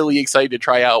I'm really excited to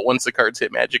try out once the cards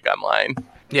hit Magic Online.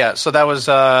 Yeah, so that was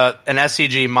an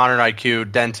SCG Modern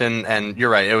IQ, Denton, and you're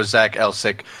right, it was Zach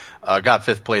Elsick. Got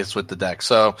 5th place with the deck.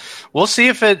 So we'll see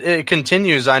if it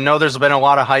continues. I know there's been a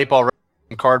lot of hype already.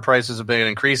 Card prices have been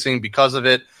increasing because of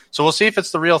it. So we'll see if it's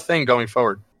the real thing going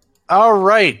forward. All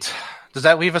right. Does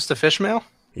that leave us to fish mail?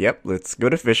 Yep, let's go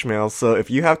to Fishmail. So if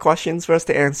you have questions for us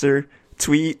to answer,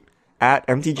 tweet at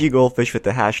MTGGoldfish with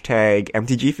the hashtag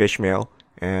MTGFishmail,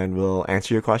 and we'll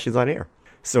answer your questions on air.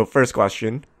 So first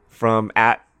question from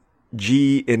at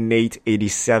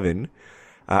GInnate87.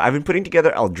 I've been putting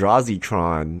together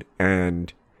Eldrazi-tron,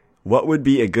 and what would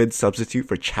be a good substitute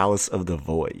for Chalice of the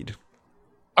Void?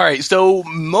 All right, so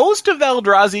most of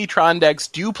Eldrazi Tron decks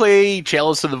do play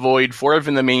Chalice of the Void, 4 of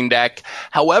in the main deck.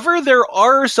 However, there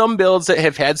are some builds that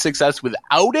have had success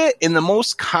without it, and the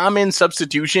most common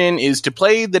substitution is to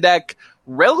play the deck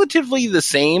relatively the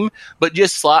same, but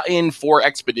just slot in 4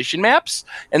 expedition maps,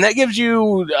 and that gives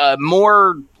you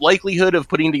more likelihood of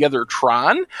putting together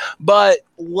Tron, but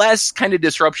less kind of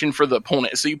disruption for the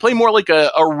opponent. So you play more like a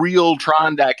real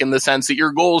Tron deck in the sense that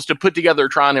your goal is to put together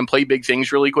Tron and play big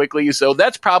things really quickly. So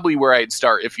that's probably where I'd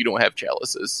start if you don't have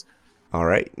Chalices. All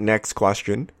right, next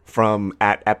question from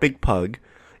at Epic Pug.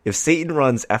 If Satan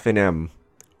runs FNM,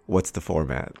 what's the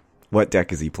format? What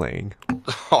deck is he playing?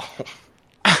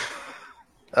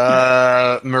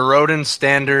 Maraudon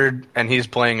Standard, and he's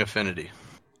playing Affinity.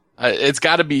 It's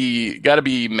got to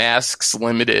be Masks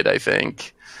Limited, I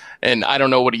think. And I don't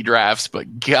know what he drafts,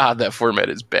 but God, that format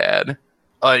is bad.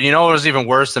 You know what was even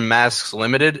worse than Masks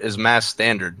Limited is Mass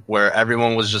Standard, where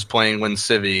everyone was just playing Win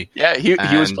Civi. Yeah, he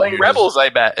was playing Rebels, I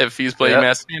bet, if he's playing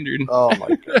Mass Standard. Oh my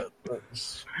God.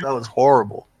 That was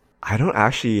horrible. I don't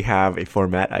actually have a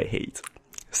format I hate.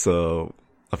 So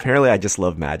apparently I just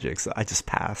love Magic, so I just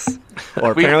pass.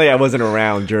 Or apparently I wasn't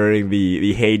around during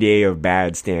the heyday of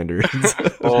bad standards.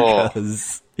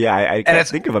 Because, I can't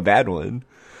think of a bad one.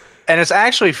 And it's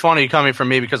actually funny coming from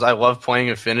me because I love playing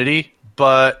Affinity,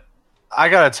 but I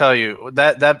gotta tell you,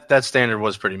 that standard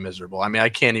was pretty miserable. I mean, I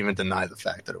can't even deny the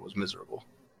fact that it was miserable.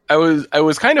 I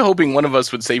was kind of hoping one of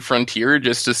us would say Frontier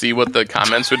just to see what the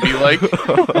comments would be like.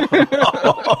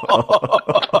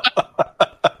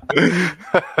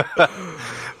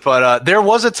 But there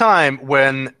was a time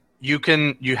when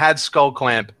you had Skull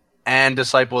Clamp and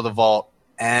Disciple of the Vault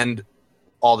and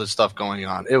all this stuff going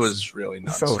on. It was really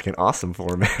nuts. That sounds like an awesome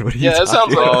format. What are that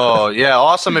sounds like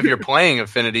awesome if you're playing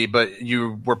Affinity, but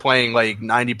you were playing like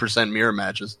 90% mirror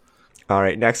matches. All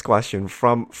right, next question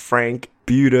from Frank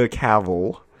Buda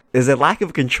Cavill. Is a lack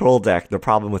of control deck the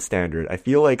problem with Standard? I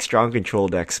feel like strong control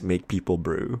decks make people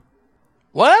brew.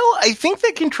 Well, I think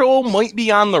that control might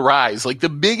be on the rise. Like, the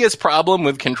biggest problem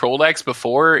with control decks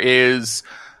before is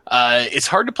it's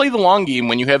hard to play the long game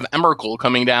when you have Emrakul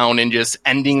coming down and just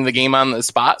ending the game on the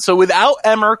spot. So without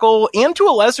Emrakul, and to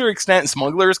a lesser extent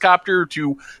Smuggler's Copter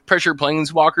to pressure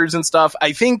Planeswalkers and stuff,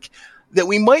 I think that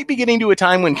we might be getting to a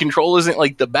time when control isn't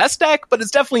like the best deck, but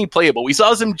it's definitely playable. We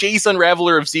saw some Jace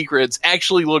Unraveler of Secrets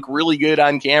actually look really good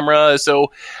on camera,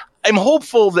 so I'm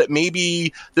hopeful that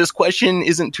maybe this question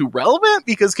isn't too relevant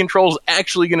because control is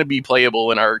actually going to be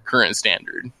playable in our current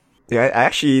standard. Yeah, I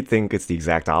actually think it's the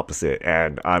exact opposite,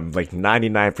 and I'm like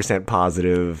 99%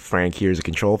 positive Frank here is a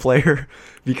control player,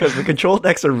 because the control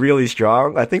decks are really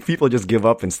strong. I think people just give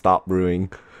up and stop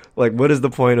brewing. Like, what is the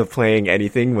point of playing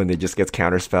anything when it just gets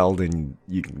counterspelled and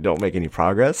you don't make any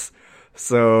progress?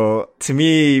 So, to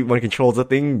me, when control's a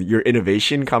thing, your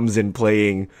innovation comes in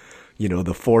playing,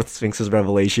 the fourth Sphinx's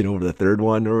Revelation over the third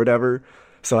one or whatever.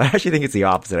 So I actually think it's the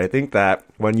opposite. I think that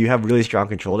when you have really strong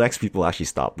control decks, people actually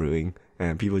stop brewing,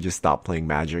 and people just stop playing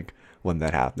Magic when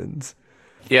that happens.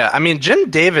 Yeah, I mean, Jim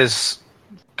Davis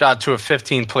got to a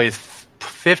 15th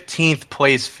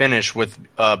place finish with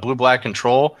blue-black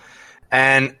control.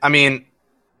 And, I mean,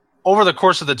 over the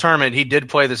course of the tournament, he did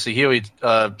play the Saheeli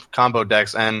combo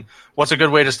decks. And what's a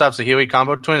good way to stop Saheeli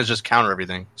combo twin is just counter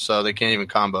everything. So they can't even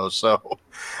combo. So,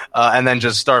 and then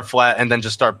just start flat and then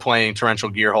just start playing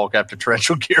Torrential Gearhulk after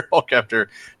Torrential Gearhulk after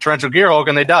Torrential Gearhulk,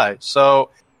 and they die. So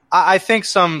I think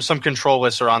some control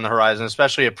lists are on the horizon,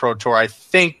 especially at Pro Tour. I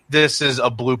think this is a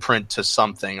blueprint to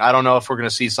something. I don't know if we're going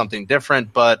to see something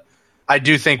different, but I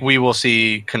do think we will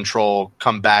see control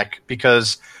come back,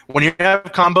 because when you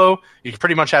have combo, you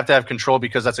pretty much have to have control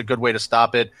because that's a good way to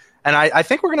stop it. And I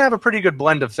think we're going to have a pretty good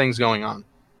blend of things going on.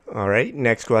 All right,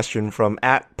 next question from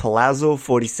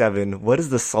 @Palazzo47. What is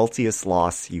the saltiest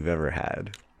loss you've ever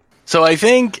had? So I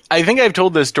think I've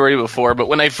told this story before, but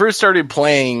when I first started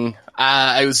playing,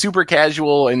 I was super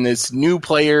casual, and this new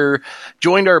player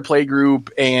joined our play group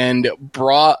and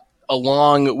brought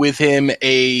along with him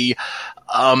a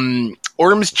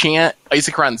Orm's Chant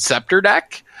Isochron Scepter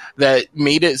deck that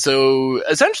made it so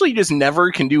essentially you just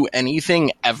never can do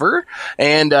anything ever.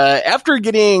 And after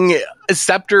getting a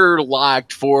Scepter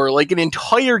locked for like an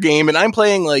entire game, and I'm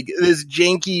playing like this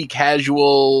janky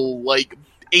casual like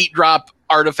 8-drop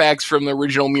artifacts from the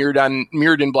original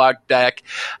Mirrodin block deck.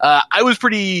 I was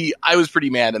pretty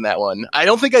mad in that one. I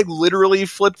don't think I literally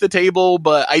flipped the table,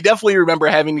 but I definitely remember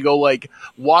having to go like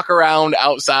walk around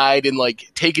outside and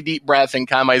like take a deep breath and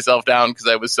calm myself down because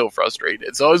I was so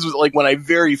frustrated. So it was like when I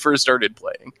very first started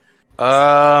playing.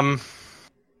 I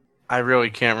really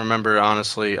can't remember,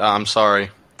 honestly. I'm sorry.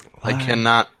 I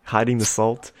cannot. Hiding the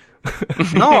salt?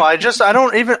 No, I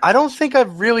don't think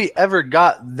I've really ever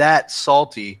got that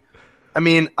salty. I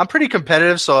mean, I'm pretty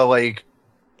competitive, so like,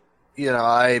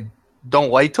 I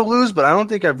don't like to lose, but I don't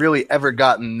think I've really ever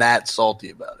gotten that salty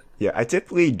about it. Yeah, I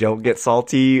typically don't get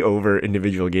salty over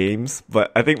individual games,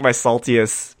 but I think my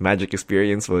saltiest Magic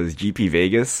experience was GP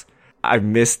Vegas. I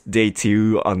missed day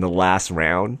 2 on the last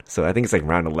round, so I think it's like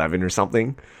round 11 or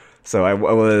something. So I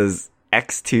was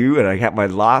X2, and I got my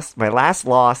last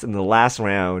loss in the last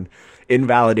round,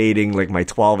 invalidating like my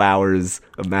 12 hours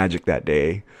of Magic that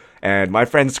day. And my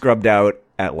friends scrubbed out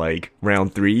at like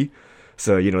round 3.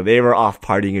 So, they were off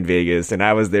partying in Vegas, and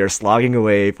I was there slogging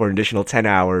away for an additional 10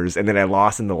 hours, and then I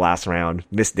lost in the last round,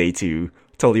 missed day 2,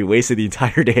 totally wasted the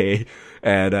entire day,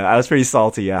 and I was pretty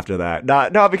salty after that.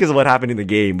 Not because of what happened in the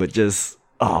game, but just,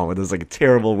 it was like a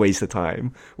terrible waste of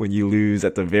time when you lose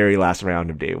at the very last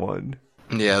round of day 1.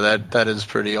 Yeah, that is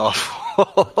pretty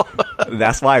awful.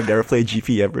 That's why I've never played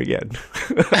GP ever again.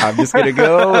 I'm just gonna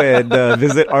go and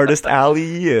visit Artist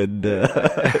Alley and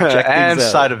check and things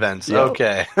out. Side events. Yep.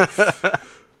 Okay.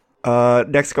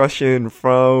 Next question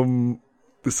from,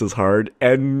 this is hard,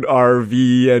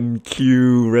 NRVNQ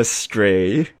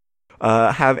Restray.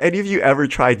 Have any of you ever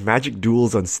tried Magic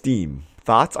Duels on Steam?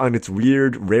 Thoughts on its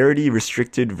weird rarity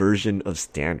restricted version of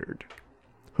Standard?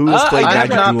 Who has played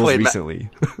Magic Duels recently?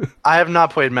 I have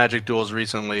not played Magic Duels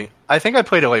recently. I think I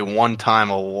played it like one time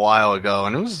a while ago,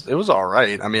 and it was all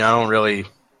right. I mean, I didn't really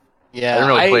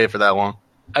play it for that long.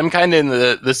 I'm kind of in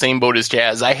the same boat as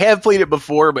Chaz. I have played it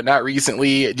before, but not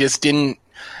recently. It just didn't.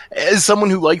 As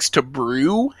someone who likes to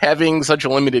brew, having such a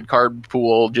limited card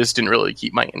pool just didn't really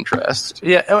keep my interest.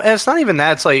 Yeah, and it's not even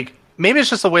that. It's like maybe it's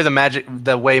just the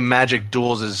way Magic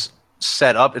Duels is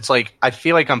set up. It's like I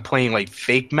feel like I'm playing like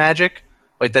fake Magic.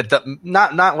 Like that,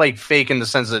 not like fake in the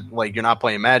sense that like you're not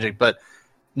playing Magic, but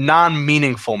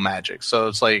non-meaningful Magic. So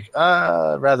it's like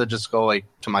I'd rather just go like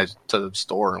to the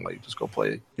store and like just go play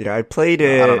it. Yeah, I played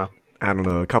it. I don't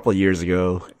know, a couple of years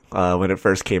ago when it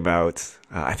first came out.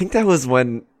 I think that was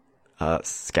when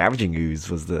Scavenging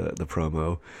Ooze was the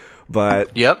promo.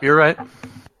 But yep, you're right.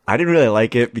 I didn't really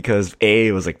like it because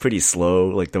it was like pretty slow.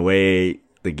 Like the way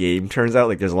the game turns out,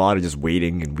 like there's a lot of just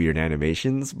waiting and weird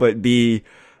animations. But B,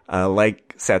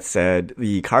 like Seth said,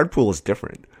 the card pool is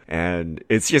different. And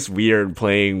it's just weird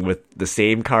playing with the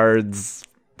same cards,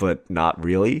 but not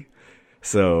really.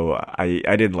 So I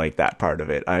didn't like that part of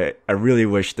it. I really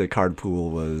wish the card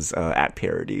pool was at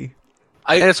parity.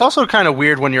 And it's also kind of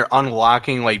weird when you're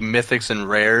unlocking like mythics and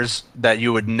rares that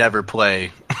you would never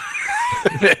play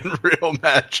in real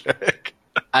Magic.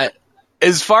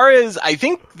 As far as, I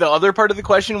think the other part of the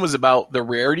question was about the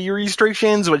rarity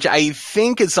restrictions, which I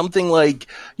think is something like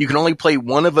you can only play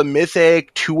one of a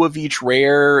mythic, 2 of each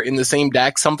rare in the same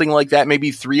deck, something like that,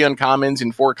 maybe 3 uncommons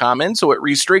and 4 commons. So it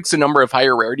restricts the number of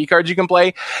higher rarity cards you can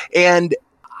play. And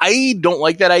I don't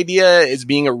like that idea as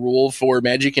being a rule for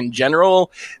Magic in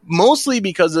general, mostly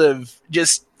because of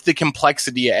just the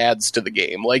complexity it adds to the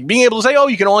game. Like being able to say,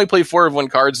 you can only play 4 of 1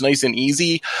 cards, nice and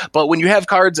easy. But when you have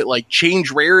cards that like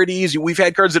change rarities, we've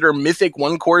had cards that are mythic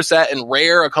 1 core set and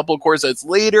rare a couple of core sets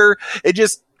later. It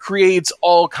just creates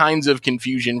all kinds of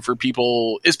confusion for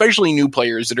people, especially new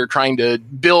players that are trying to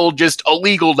build just a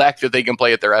legal deck that they can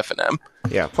play at their FNM.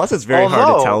 Yeah, plus it's very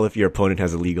hard to tell if your opponent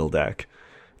has a legal deck.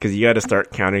 Because you got to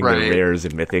start counting the rares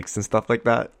and mythics and stuff like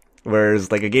that.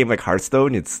 Whereas like a game like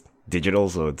Hearthstone, it's digital,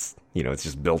 so it's it's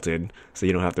just built in, so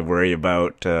you don't have to worry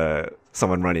about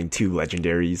someone running 2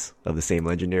 legendaries of the same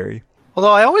legendary.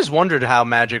 Although I always wondered how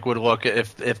Magic would look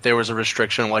if there was a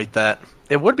restriction like that.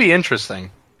 It would be interesting,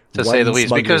 to say the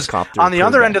least, because on the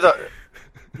other end of the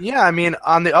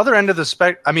on the other end of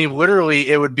the literally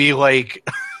it would be like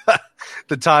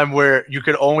the time where you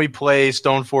could only play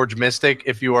Stoneforge Mystic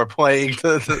if you are playing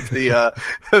the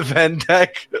event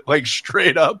deck, like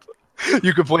straight up.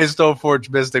 You could play Stoneforge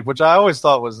Mystic, which I always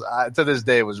thought was, to this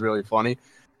day, was really funny.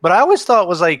 But I always thought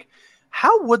was like,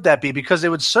 how would that be? Because it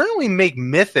would certainly make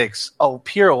mythics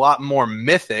appear a lot more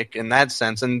mythic in that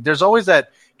sense. And there's always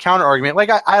that counter argument. Like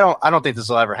I don't think this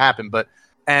will ever happen,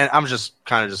 and I'm just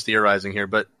kind of just theorizing here.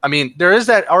 But I mean, there is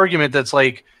that argument that's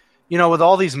like, with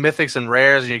all these mythics and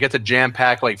rares, and you get to jam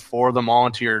pack like 4 of them all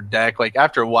into your deck. Like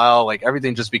after a while, like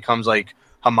everything just becomes like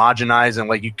homogenized, and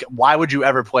like why would you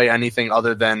ever play anything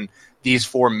other than these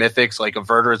 4 mythics, like a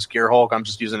Verder's Gearhulk, I'm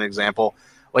just using an example.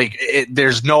 Like,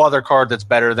 there's no other card that's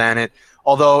better than it.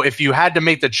 Although, if you had to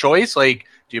make the choice, like,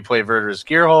 do you play Verder's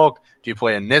Gearhulk? Do you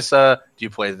play a Nissa? Do you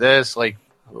play this? Like,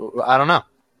 I don't know.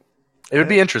 It would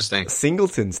be interesting.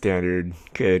 Singleton standard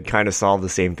could kind of solve the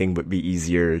same thing, but be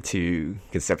easier to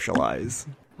conceptualize.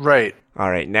 Right. All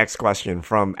right, next question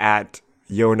from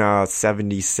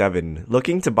 @Yona77.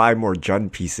 Looking to buy more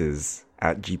Jund pieces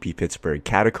at GP Pittsburgh,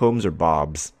 Catacombs or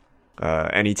Bobs?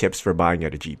 Any tips for buying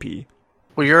at a GP?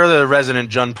 Well, you're the resident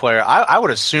Jund player. I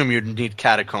would assume you'd need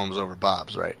Catacombs over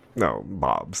Bobs, right? No,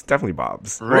 Bobs. Definitely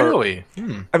Bobs. Really?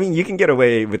 I mean, you can get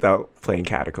away without playing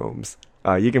Catacombs.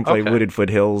 You can play Wooded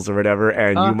Foothills or whatever,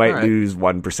 and you might lose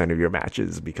 1% of your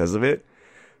matches because of it.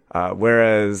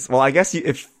 Whereas, well, I guess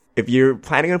if you're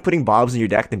planning on putting Bobs in your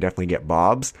deck, then definitely get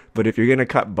Bobs. But if you're going to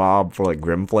cut Bob for like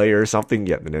Grimflay or something,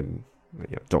 then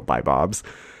don't buy Bobs.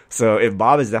 So if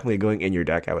Bob is definitely going in your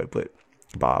deck, I would put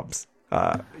Bobs.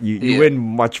 You win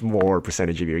much more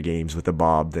percentage of your games with a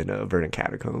Bob than a Verdant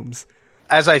Catacombs.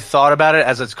 As I thought about it,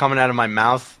 as it's coming out of my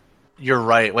mouth, you're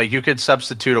right. Like, you could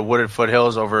substitute a Wooded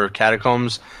Foothills over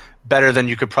Catacombs better than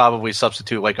you could probably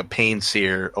substitute like a Pain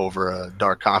Seer over a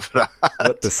Dark Confidant.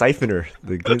 The Siphoner,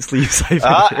 the Glint Sleeve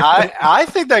Siphoner. I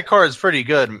think that card's pretty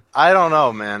good. I don't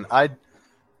know, man. I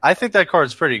think that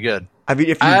card's pretty good. I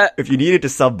mean, if you needed to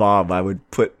sub Bob, I would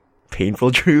put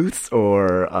Painful Truths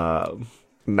or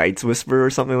Night's Whisper or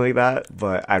something like that,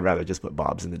 but I'd rather just put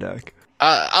Bobs in the deck.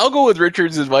 I'll go with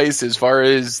Richard's advice as far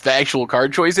as the actual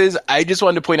card choices. I just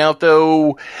wanted to point out,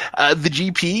 though, the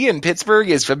GP in Pittsburgh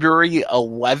is February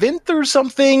 11th or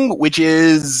something, which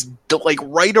is like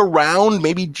right around,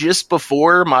 maybe just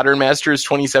before Modern Masters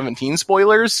 2017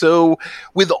 spoilers. So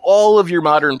with all of your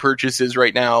Modern purchases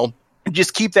right now,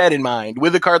 just keep that in mind.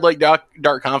 With a card like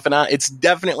Dark Confidant, it's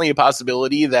definitely a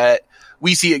possibility that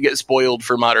we see it get spoiled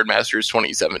for Modern Masters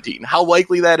 2017. How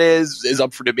likely that is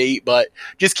up for debate, but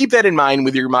just keep that in mind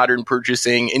with your Modern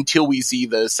purchasing until we see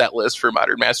the set list for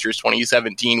Modern Masters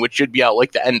 2017, which should be out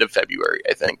like the end of February,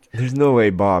 I think. There's no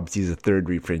way Bob sees a third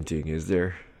reprinting, is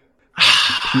there?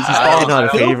 He's probably not a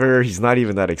favor. He's not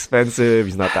even that expensive.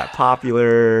 He's not that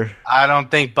popular. I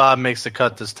don't think Bob makes the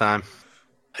cut this time.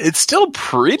 It's still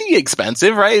pretty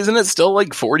expensive, right? Isn't it still like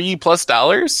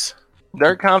 $40+?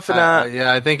 Dark Confidant.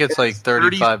 Yeah, I think it's like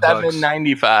 $35.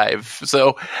 $37.95.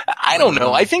 So I don't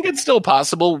know. I think it's still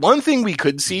possible. One thing we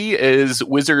could see is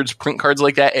Wizards print cards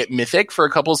like that at Mythic for a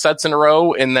couple sets in a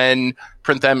row, and then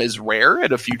print them as rare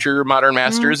at a future Modern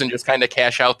Masters, and just kind of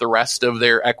cash out the rest of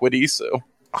their equity. So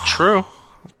true.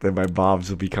 Then my Bobs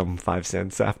will become 5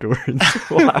 cents afterwards.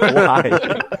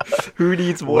 Why? Who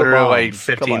needs more Bobs? Like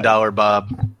 $15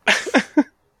 Bob.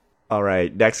 All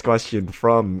right. Next question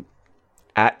from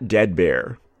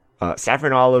 @DeadBear.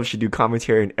 Saffron Olive should do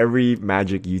commentary on every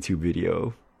Magic YouTube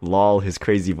video. Lol, his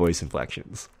crazy voice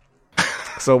inflections.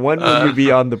 So when will you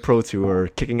be on the Pro Tour,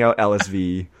 kicking out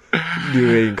LSV,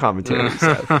 doing commentary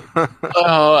stuff?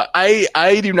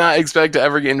 I do not expect to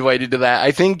ever get invited to that.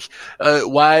 I think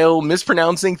while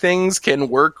mispronouncing things can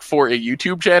work for a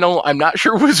YouTube channel, I'm not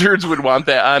sure Wizards would want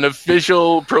that on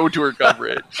official Pro Tour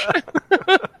coverage.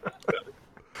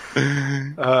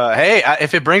 Hey,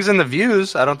 if it brings in the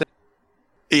views, I don't think.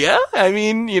 Yeah, I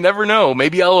mean, you never know.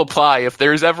 Maybe I'll apply if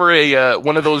there's ever a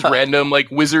one of those random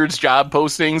like Wizards job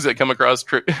postings that come across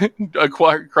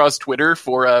across Twitter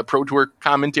for Pro Tour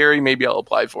commentary. Maybe I'll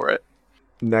apply for it.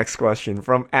 Next question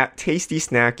from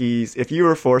 @TastySnackies. If you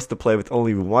were forced to play with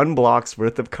only one block's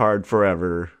worth of card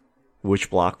forever, which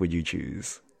block would you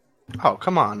choose? Oh,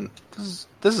 come on! This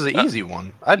is an easy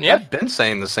one. I've been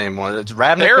saying the same one. It's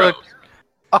Ravnica.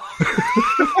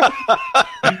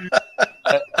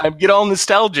 I get all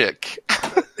nostalgic.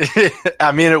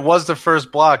 I mean, it was the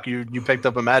first block you picked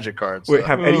up a Magic card. So. Wait,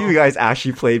 have any of you guys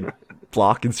actually played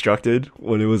Block Instructed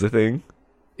when it was a thing?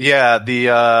 Yeah, the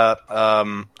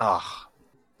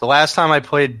last time I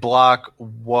played Block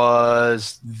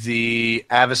was the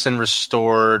Avacyn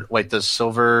Restored, like the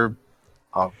silver.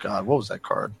 Oh God, what was that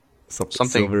card? Something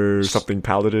silver, something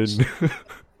Paladin.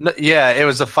 No, yeah, it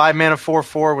was a 5-mana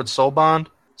 4/4 with Soul Bond.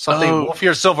 Something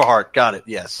Wolfear Silverheart. Got it.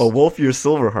 Yes. Oh, Wolfear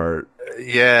Silverheart.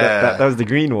 Yeah, that was the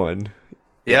green one.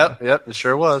 Yep, it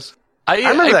sure was. I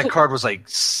remember that card was like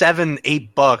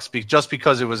 $7-8 just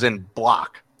because it was in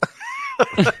Block.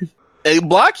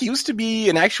 Block used to be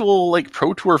an actual like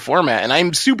Pro Tour format, and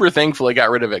I'm super thankful I got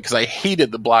rid of it because I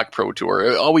hated the Block Pro Tour.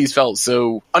 It always felt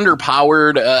so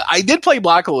underpowered. I did play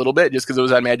Block a little bit just because it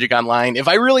was on Magic Online. If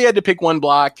I really had to pick one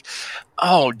block,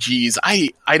 oh geez,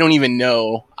 I don't even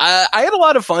know. I had a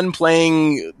lot of fun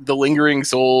playing the Lingering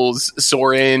Souls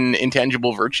Sorin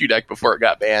Intangible Virtue deck before it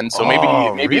got banned. So maybe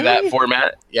really? that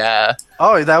format, yeah.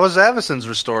 Oh, that was Avicen's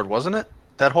Restored, wasn't it?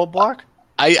 That whole block?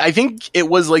 I think it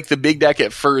was like the big deck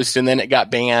at first, and then it got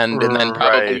banned, and then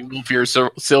probably Wolfear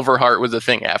Silverheart was a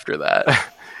thing after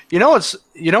that. You know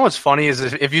what's funny is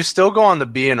if you still go on the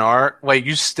BNR, like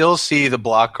you still see the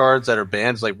block cards that are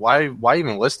banned. It's like why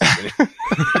even list them anymore?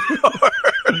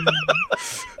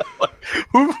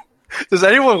 Does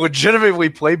anyone legitimately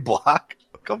play block?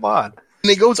 Come on.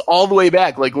 And it goes all the way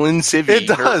back, like Lin Civi. It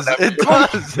does.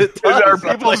 Are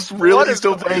people really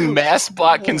still playing Mass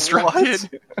Block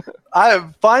Constructed?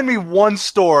 Find me one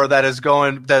store that is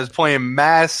playing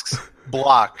Masks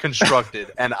Block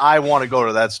Constructed, and I want to go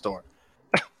to that store.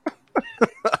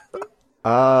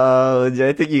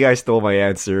 I think you guys stole my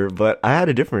answer, but I had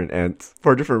a different answer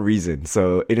for a different reason.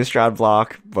 So Innistrad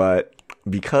Block, but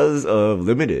because of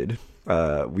Limited,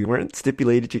 we weren't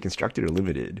stipulated to Constructed or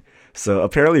Limited. So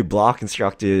apparently Block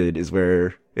Constructed is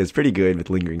pretty good with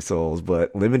Lingering Souls,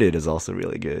 but Limited is also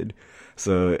really good.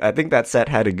 So I think that set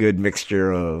had a good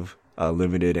mixture of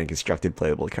Limited and Constructed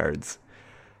playable cards.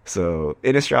 So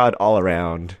Innistrad all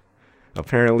around.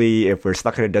 Apparently, if we're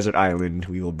stuck on a desert island,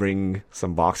 we will bring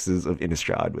some boxes of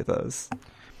Innistrad with us.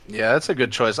 Yeah, that's a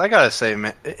good choice. I gotta say,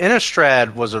 man,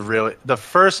 Innistrad was the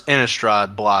first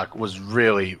Innistrad block was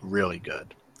really, really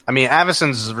good. I mean,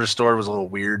 Avicen's Restored was a little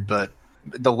weird, but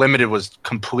the Limited was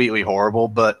completely horrible.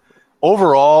 But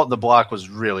overall, the block was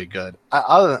really good.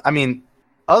 Other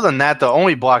than that, the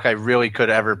only block I really could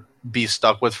ever be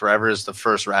stuck with forever is the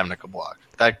first Ravnica block.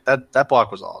 That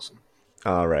block was awesome.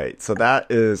 All right, so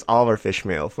that is all of our fish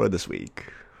mail for this week.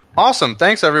 Awesome.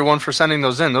 Thanks, everyone, for sending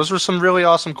those in. Those were some really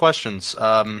awesome questions.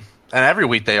 And every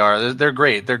week they are. They're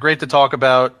great. They're great to talk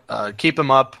about. Keep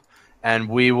them up, and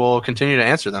we will continue to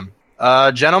answer them.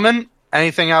 Gentlemen,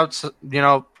 anything else,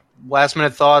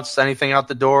 last-minute thoughts, anything out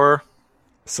the door?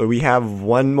 So we have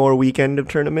one more weekend of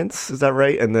tournaments, is that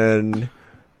right? And then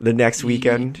the next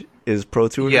weekend is Pro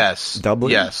Tour? Yes.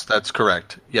 Dublin? Yes, that's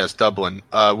correct. Yes, Dublin.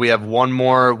 We have one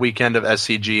more weekend of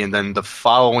SCG, and then the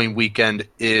following weekend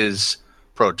is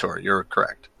Pro Tour. You're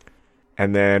correct.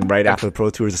 And then right after the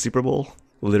Pro Tour is the Super Bowl?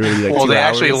 Literally like 2 hours? Well, they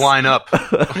actually line up.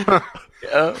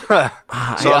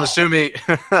 So I'm assuming...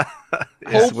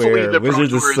 I swear,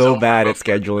 Wizards is so bad at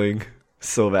scheduling.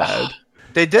 So bad.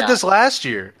 They did this last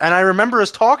year, and I remember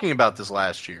us talking about this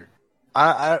last year.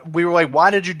 We were like,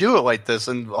 why did you do it like this?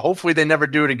 And hopefully they never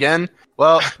do it again.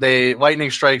 Well, they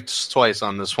lightning strikes twice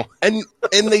on this one. And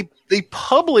they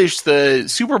publish the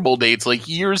Super Bowl dates like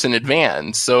years in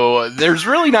advance. So there's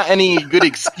really not any good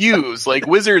excuse. Like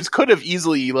Wizards could have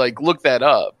easily looked that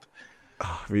up.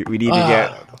 We need to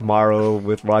get Morrow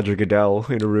with Roger Goodell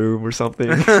in a room or something.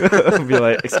 Be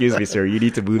like, excuse me, sir, you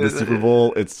need to move the Super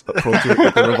Bowl. It's approaching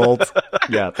the revolt.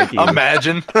 Yeah, thank you.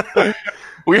 Imagine.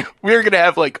 We're going to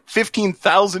have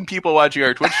 15,000 people watching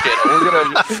our Twitch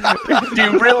channel. Do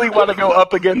you really want to go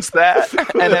up against that,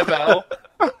 NFL?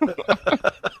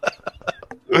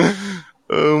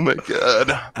 Oh my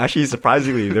god. Actually,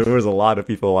 surprisingly, there was a lot of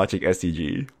people watching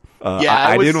SCG.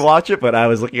 I didn't watch it, but I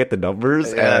was looking at the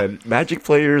numbers, and Magic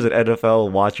players and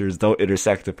NFL watchers don't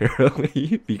intersect,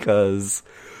 apparently, because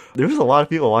there was a lot of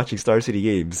people watching Star City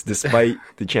games, despite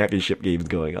the championship games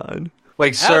going on.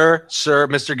 Sir,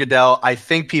 Mr. Goodell, I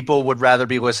think people would rather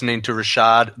be listening to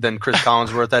Rashad than Chris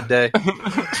Collinsworth that day.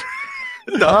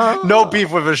 No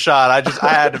beef with Rashad. I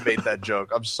had to make that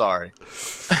joke. I'm sorry.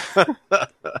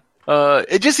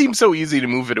 It just seems so easy to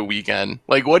move it a weekend.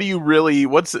 What do you really?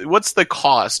 What's the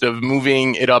cost of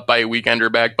moving it up by a weekend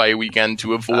or back by a weekend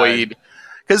to avoid?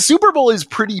 Because Super Bowl is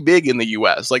pretty big in the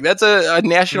U.S. That's a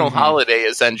national holiday,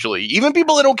 essentially. Even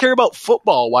people that don't care about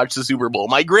football watch the Super Bowl.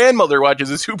 My grandmother watches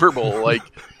the Super Bowl.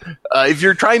 If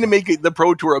you're trying to make the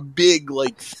Pro Tour a big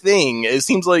thing, it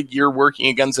seems like you're working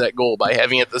against that goal by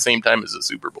having it at the same time as the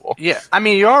Super Bowl. Yeah, I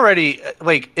mean, you're already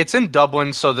it's in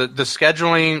Dublin, so the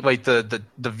scheduling,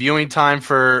 the viewing time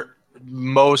for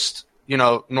most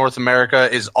North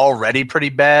America is already pretty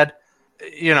bad.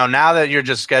 Now that you're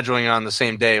just scheduling on the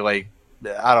same day,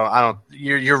 I don't.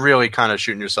 You're really kind of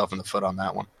shooting yourself in the foot on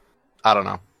that one. I don't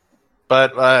know,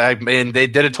 but I mean they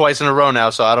did it twice in a row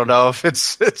now, so I don't know if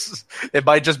it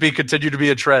might just continue to be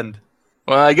a trend.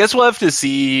 Well, I guess we'll have to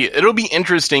see. It'll be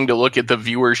interesting to look at the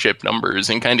viewership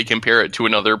numbers and kind of compare it to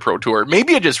another Pro Tour.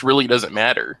 Maybe it just really doesn't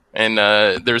matter, and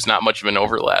there's not much of an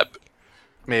overlap.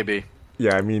 Maybe.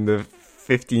 Yeah, I mean, the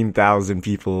 15,000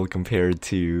 people compared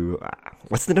to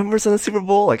what's the numbers on the Super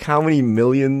Bowl? Like how many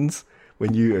millions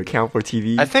when you account for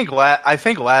TV? I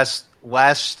think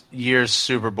last year's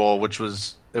Super Bowl, which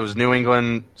was New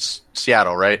England,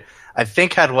 Seattle, right? I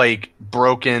think had like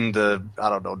broken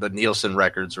the Nielsen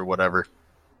records or whatever.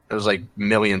 It was like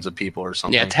millions of people or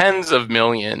something. Yeah, tens of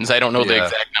millions. I don't know the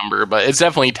exact number, but it's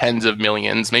definitely tens of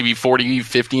millions, maybe 40,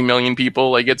 50 million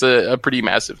people. Like it's a pretty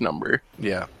massive number.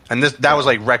 Yeah. And that was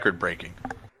like record breaking.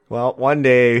 Well, one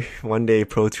day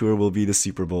Pro Tour will be the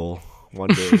Super Bowl. One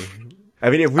day. I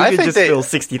mean, if we could just fill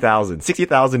 60,000.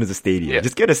 60,000 is a stadium. Yeah.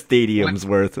 Just get a stadium's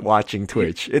worth watching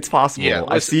Twitch. It's possible. Yeah,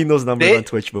 I've seen those numbers on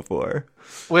Twitch before.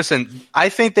 Listen, I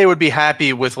think they would be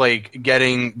happy with like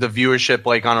getting the viewership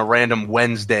like on a random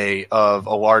Wednesday of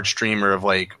a large streamer of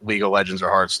like League of Legends or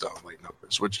Hearthstone like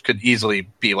numbers, which could easily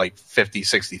be like 50,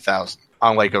 60,000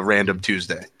 on like a random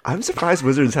Tuesday. I'm surprised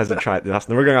Wizards hasn't tried this.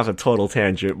 We're going off a total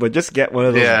tangent, but just get one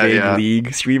of those big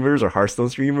League streamers or Hearthstone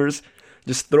streamers.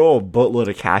 Just throw a boatload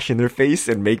of cash in their face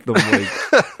and make them like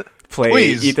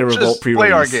play Aether Revolt pre-release.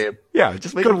 Play our game. Yeah,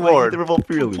 just make them play Aether Revolt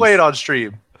pre-release. Play it on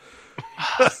stream.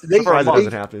 Surprised it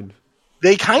hasn't happened.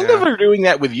 They kind of are doing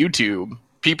that with YouTube.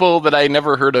 People that I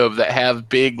never heard of that have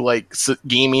big like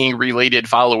gaming related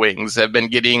followings have been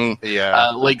getting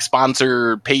like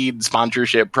paid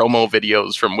sponsorship promo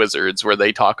videos from Wizards where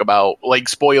they talk about like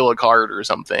spoil a card or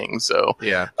something. So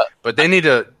but they need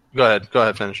to go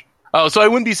ahead, finish. Oh, so I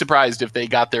wouldn't be surprised if they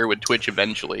got there with Twitch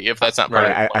eventually, if that's not part of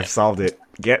the plan. I've solved it.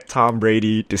 Get Tom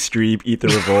Brady to stream Aether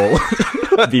Revolt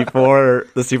before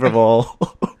the Super Bowl.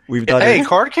 We've done it. Hey,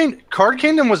 Card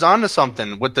Kingdom was onto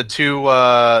something with the two,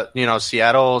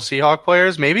 Seattle Seahawks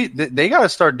players. Maybe they got to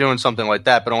start doing something like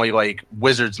that, but only like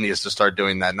Wizards needs to start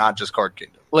doing that, not just Card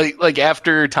Kingdom. Like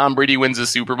after Tom Brady wins the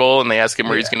Super Bowl and they ask him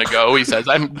where he's going to go, he says,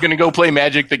 "I'm going to go play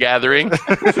Magic the Gathering."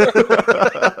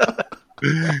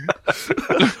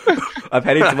 I'm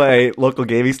heading to my local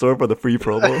gaming store for the free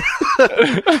promo.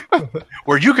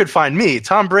 Where you could find me,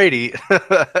 Tom Brady,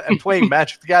 and playing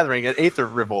Magic the Gathering at Aether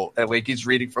Revolt. And like he's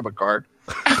reading from a card.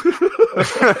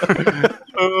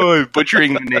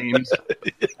 Butchering the names.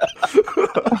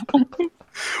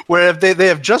 Where if they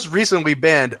have just recently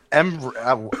banned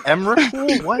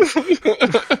Emrakul? What?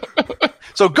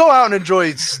 So go out and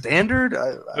enjoy Standard.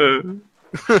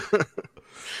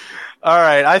 All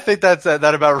right, I think that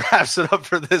about wraps it up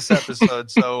for this episode.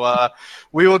 So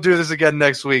we will do this again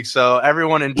next week. So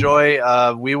everyone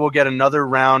enjoy. We will get another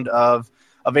round of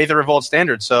Aether Revolt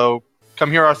Standard. So come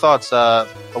hear our thoughts a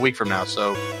week from now.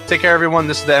 So take care, everyone.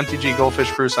 This is the MTG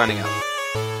Goldfish Crew signing out.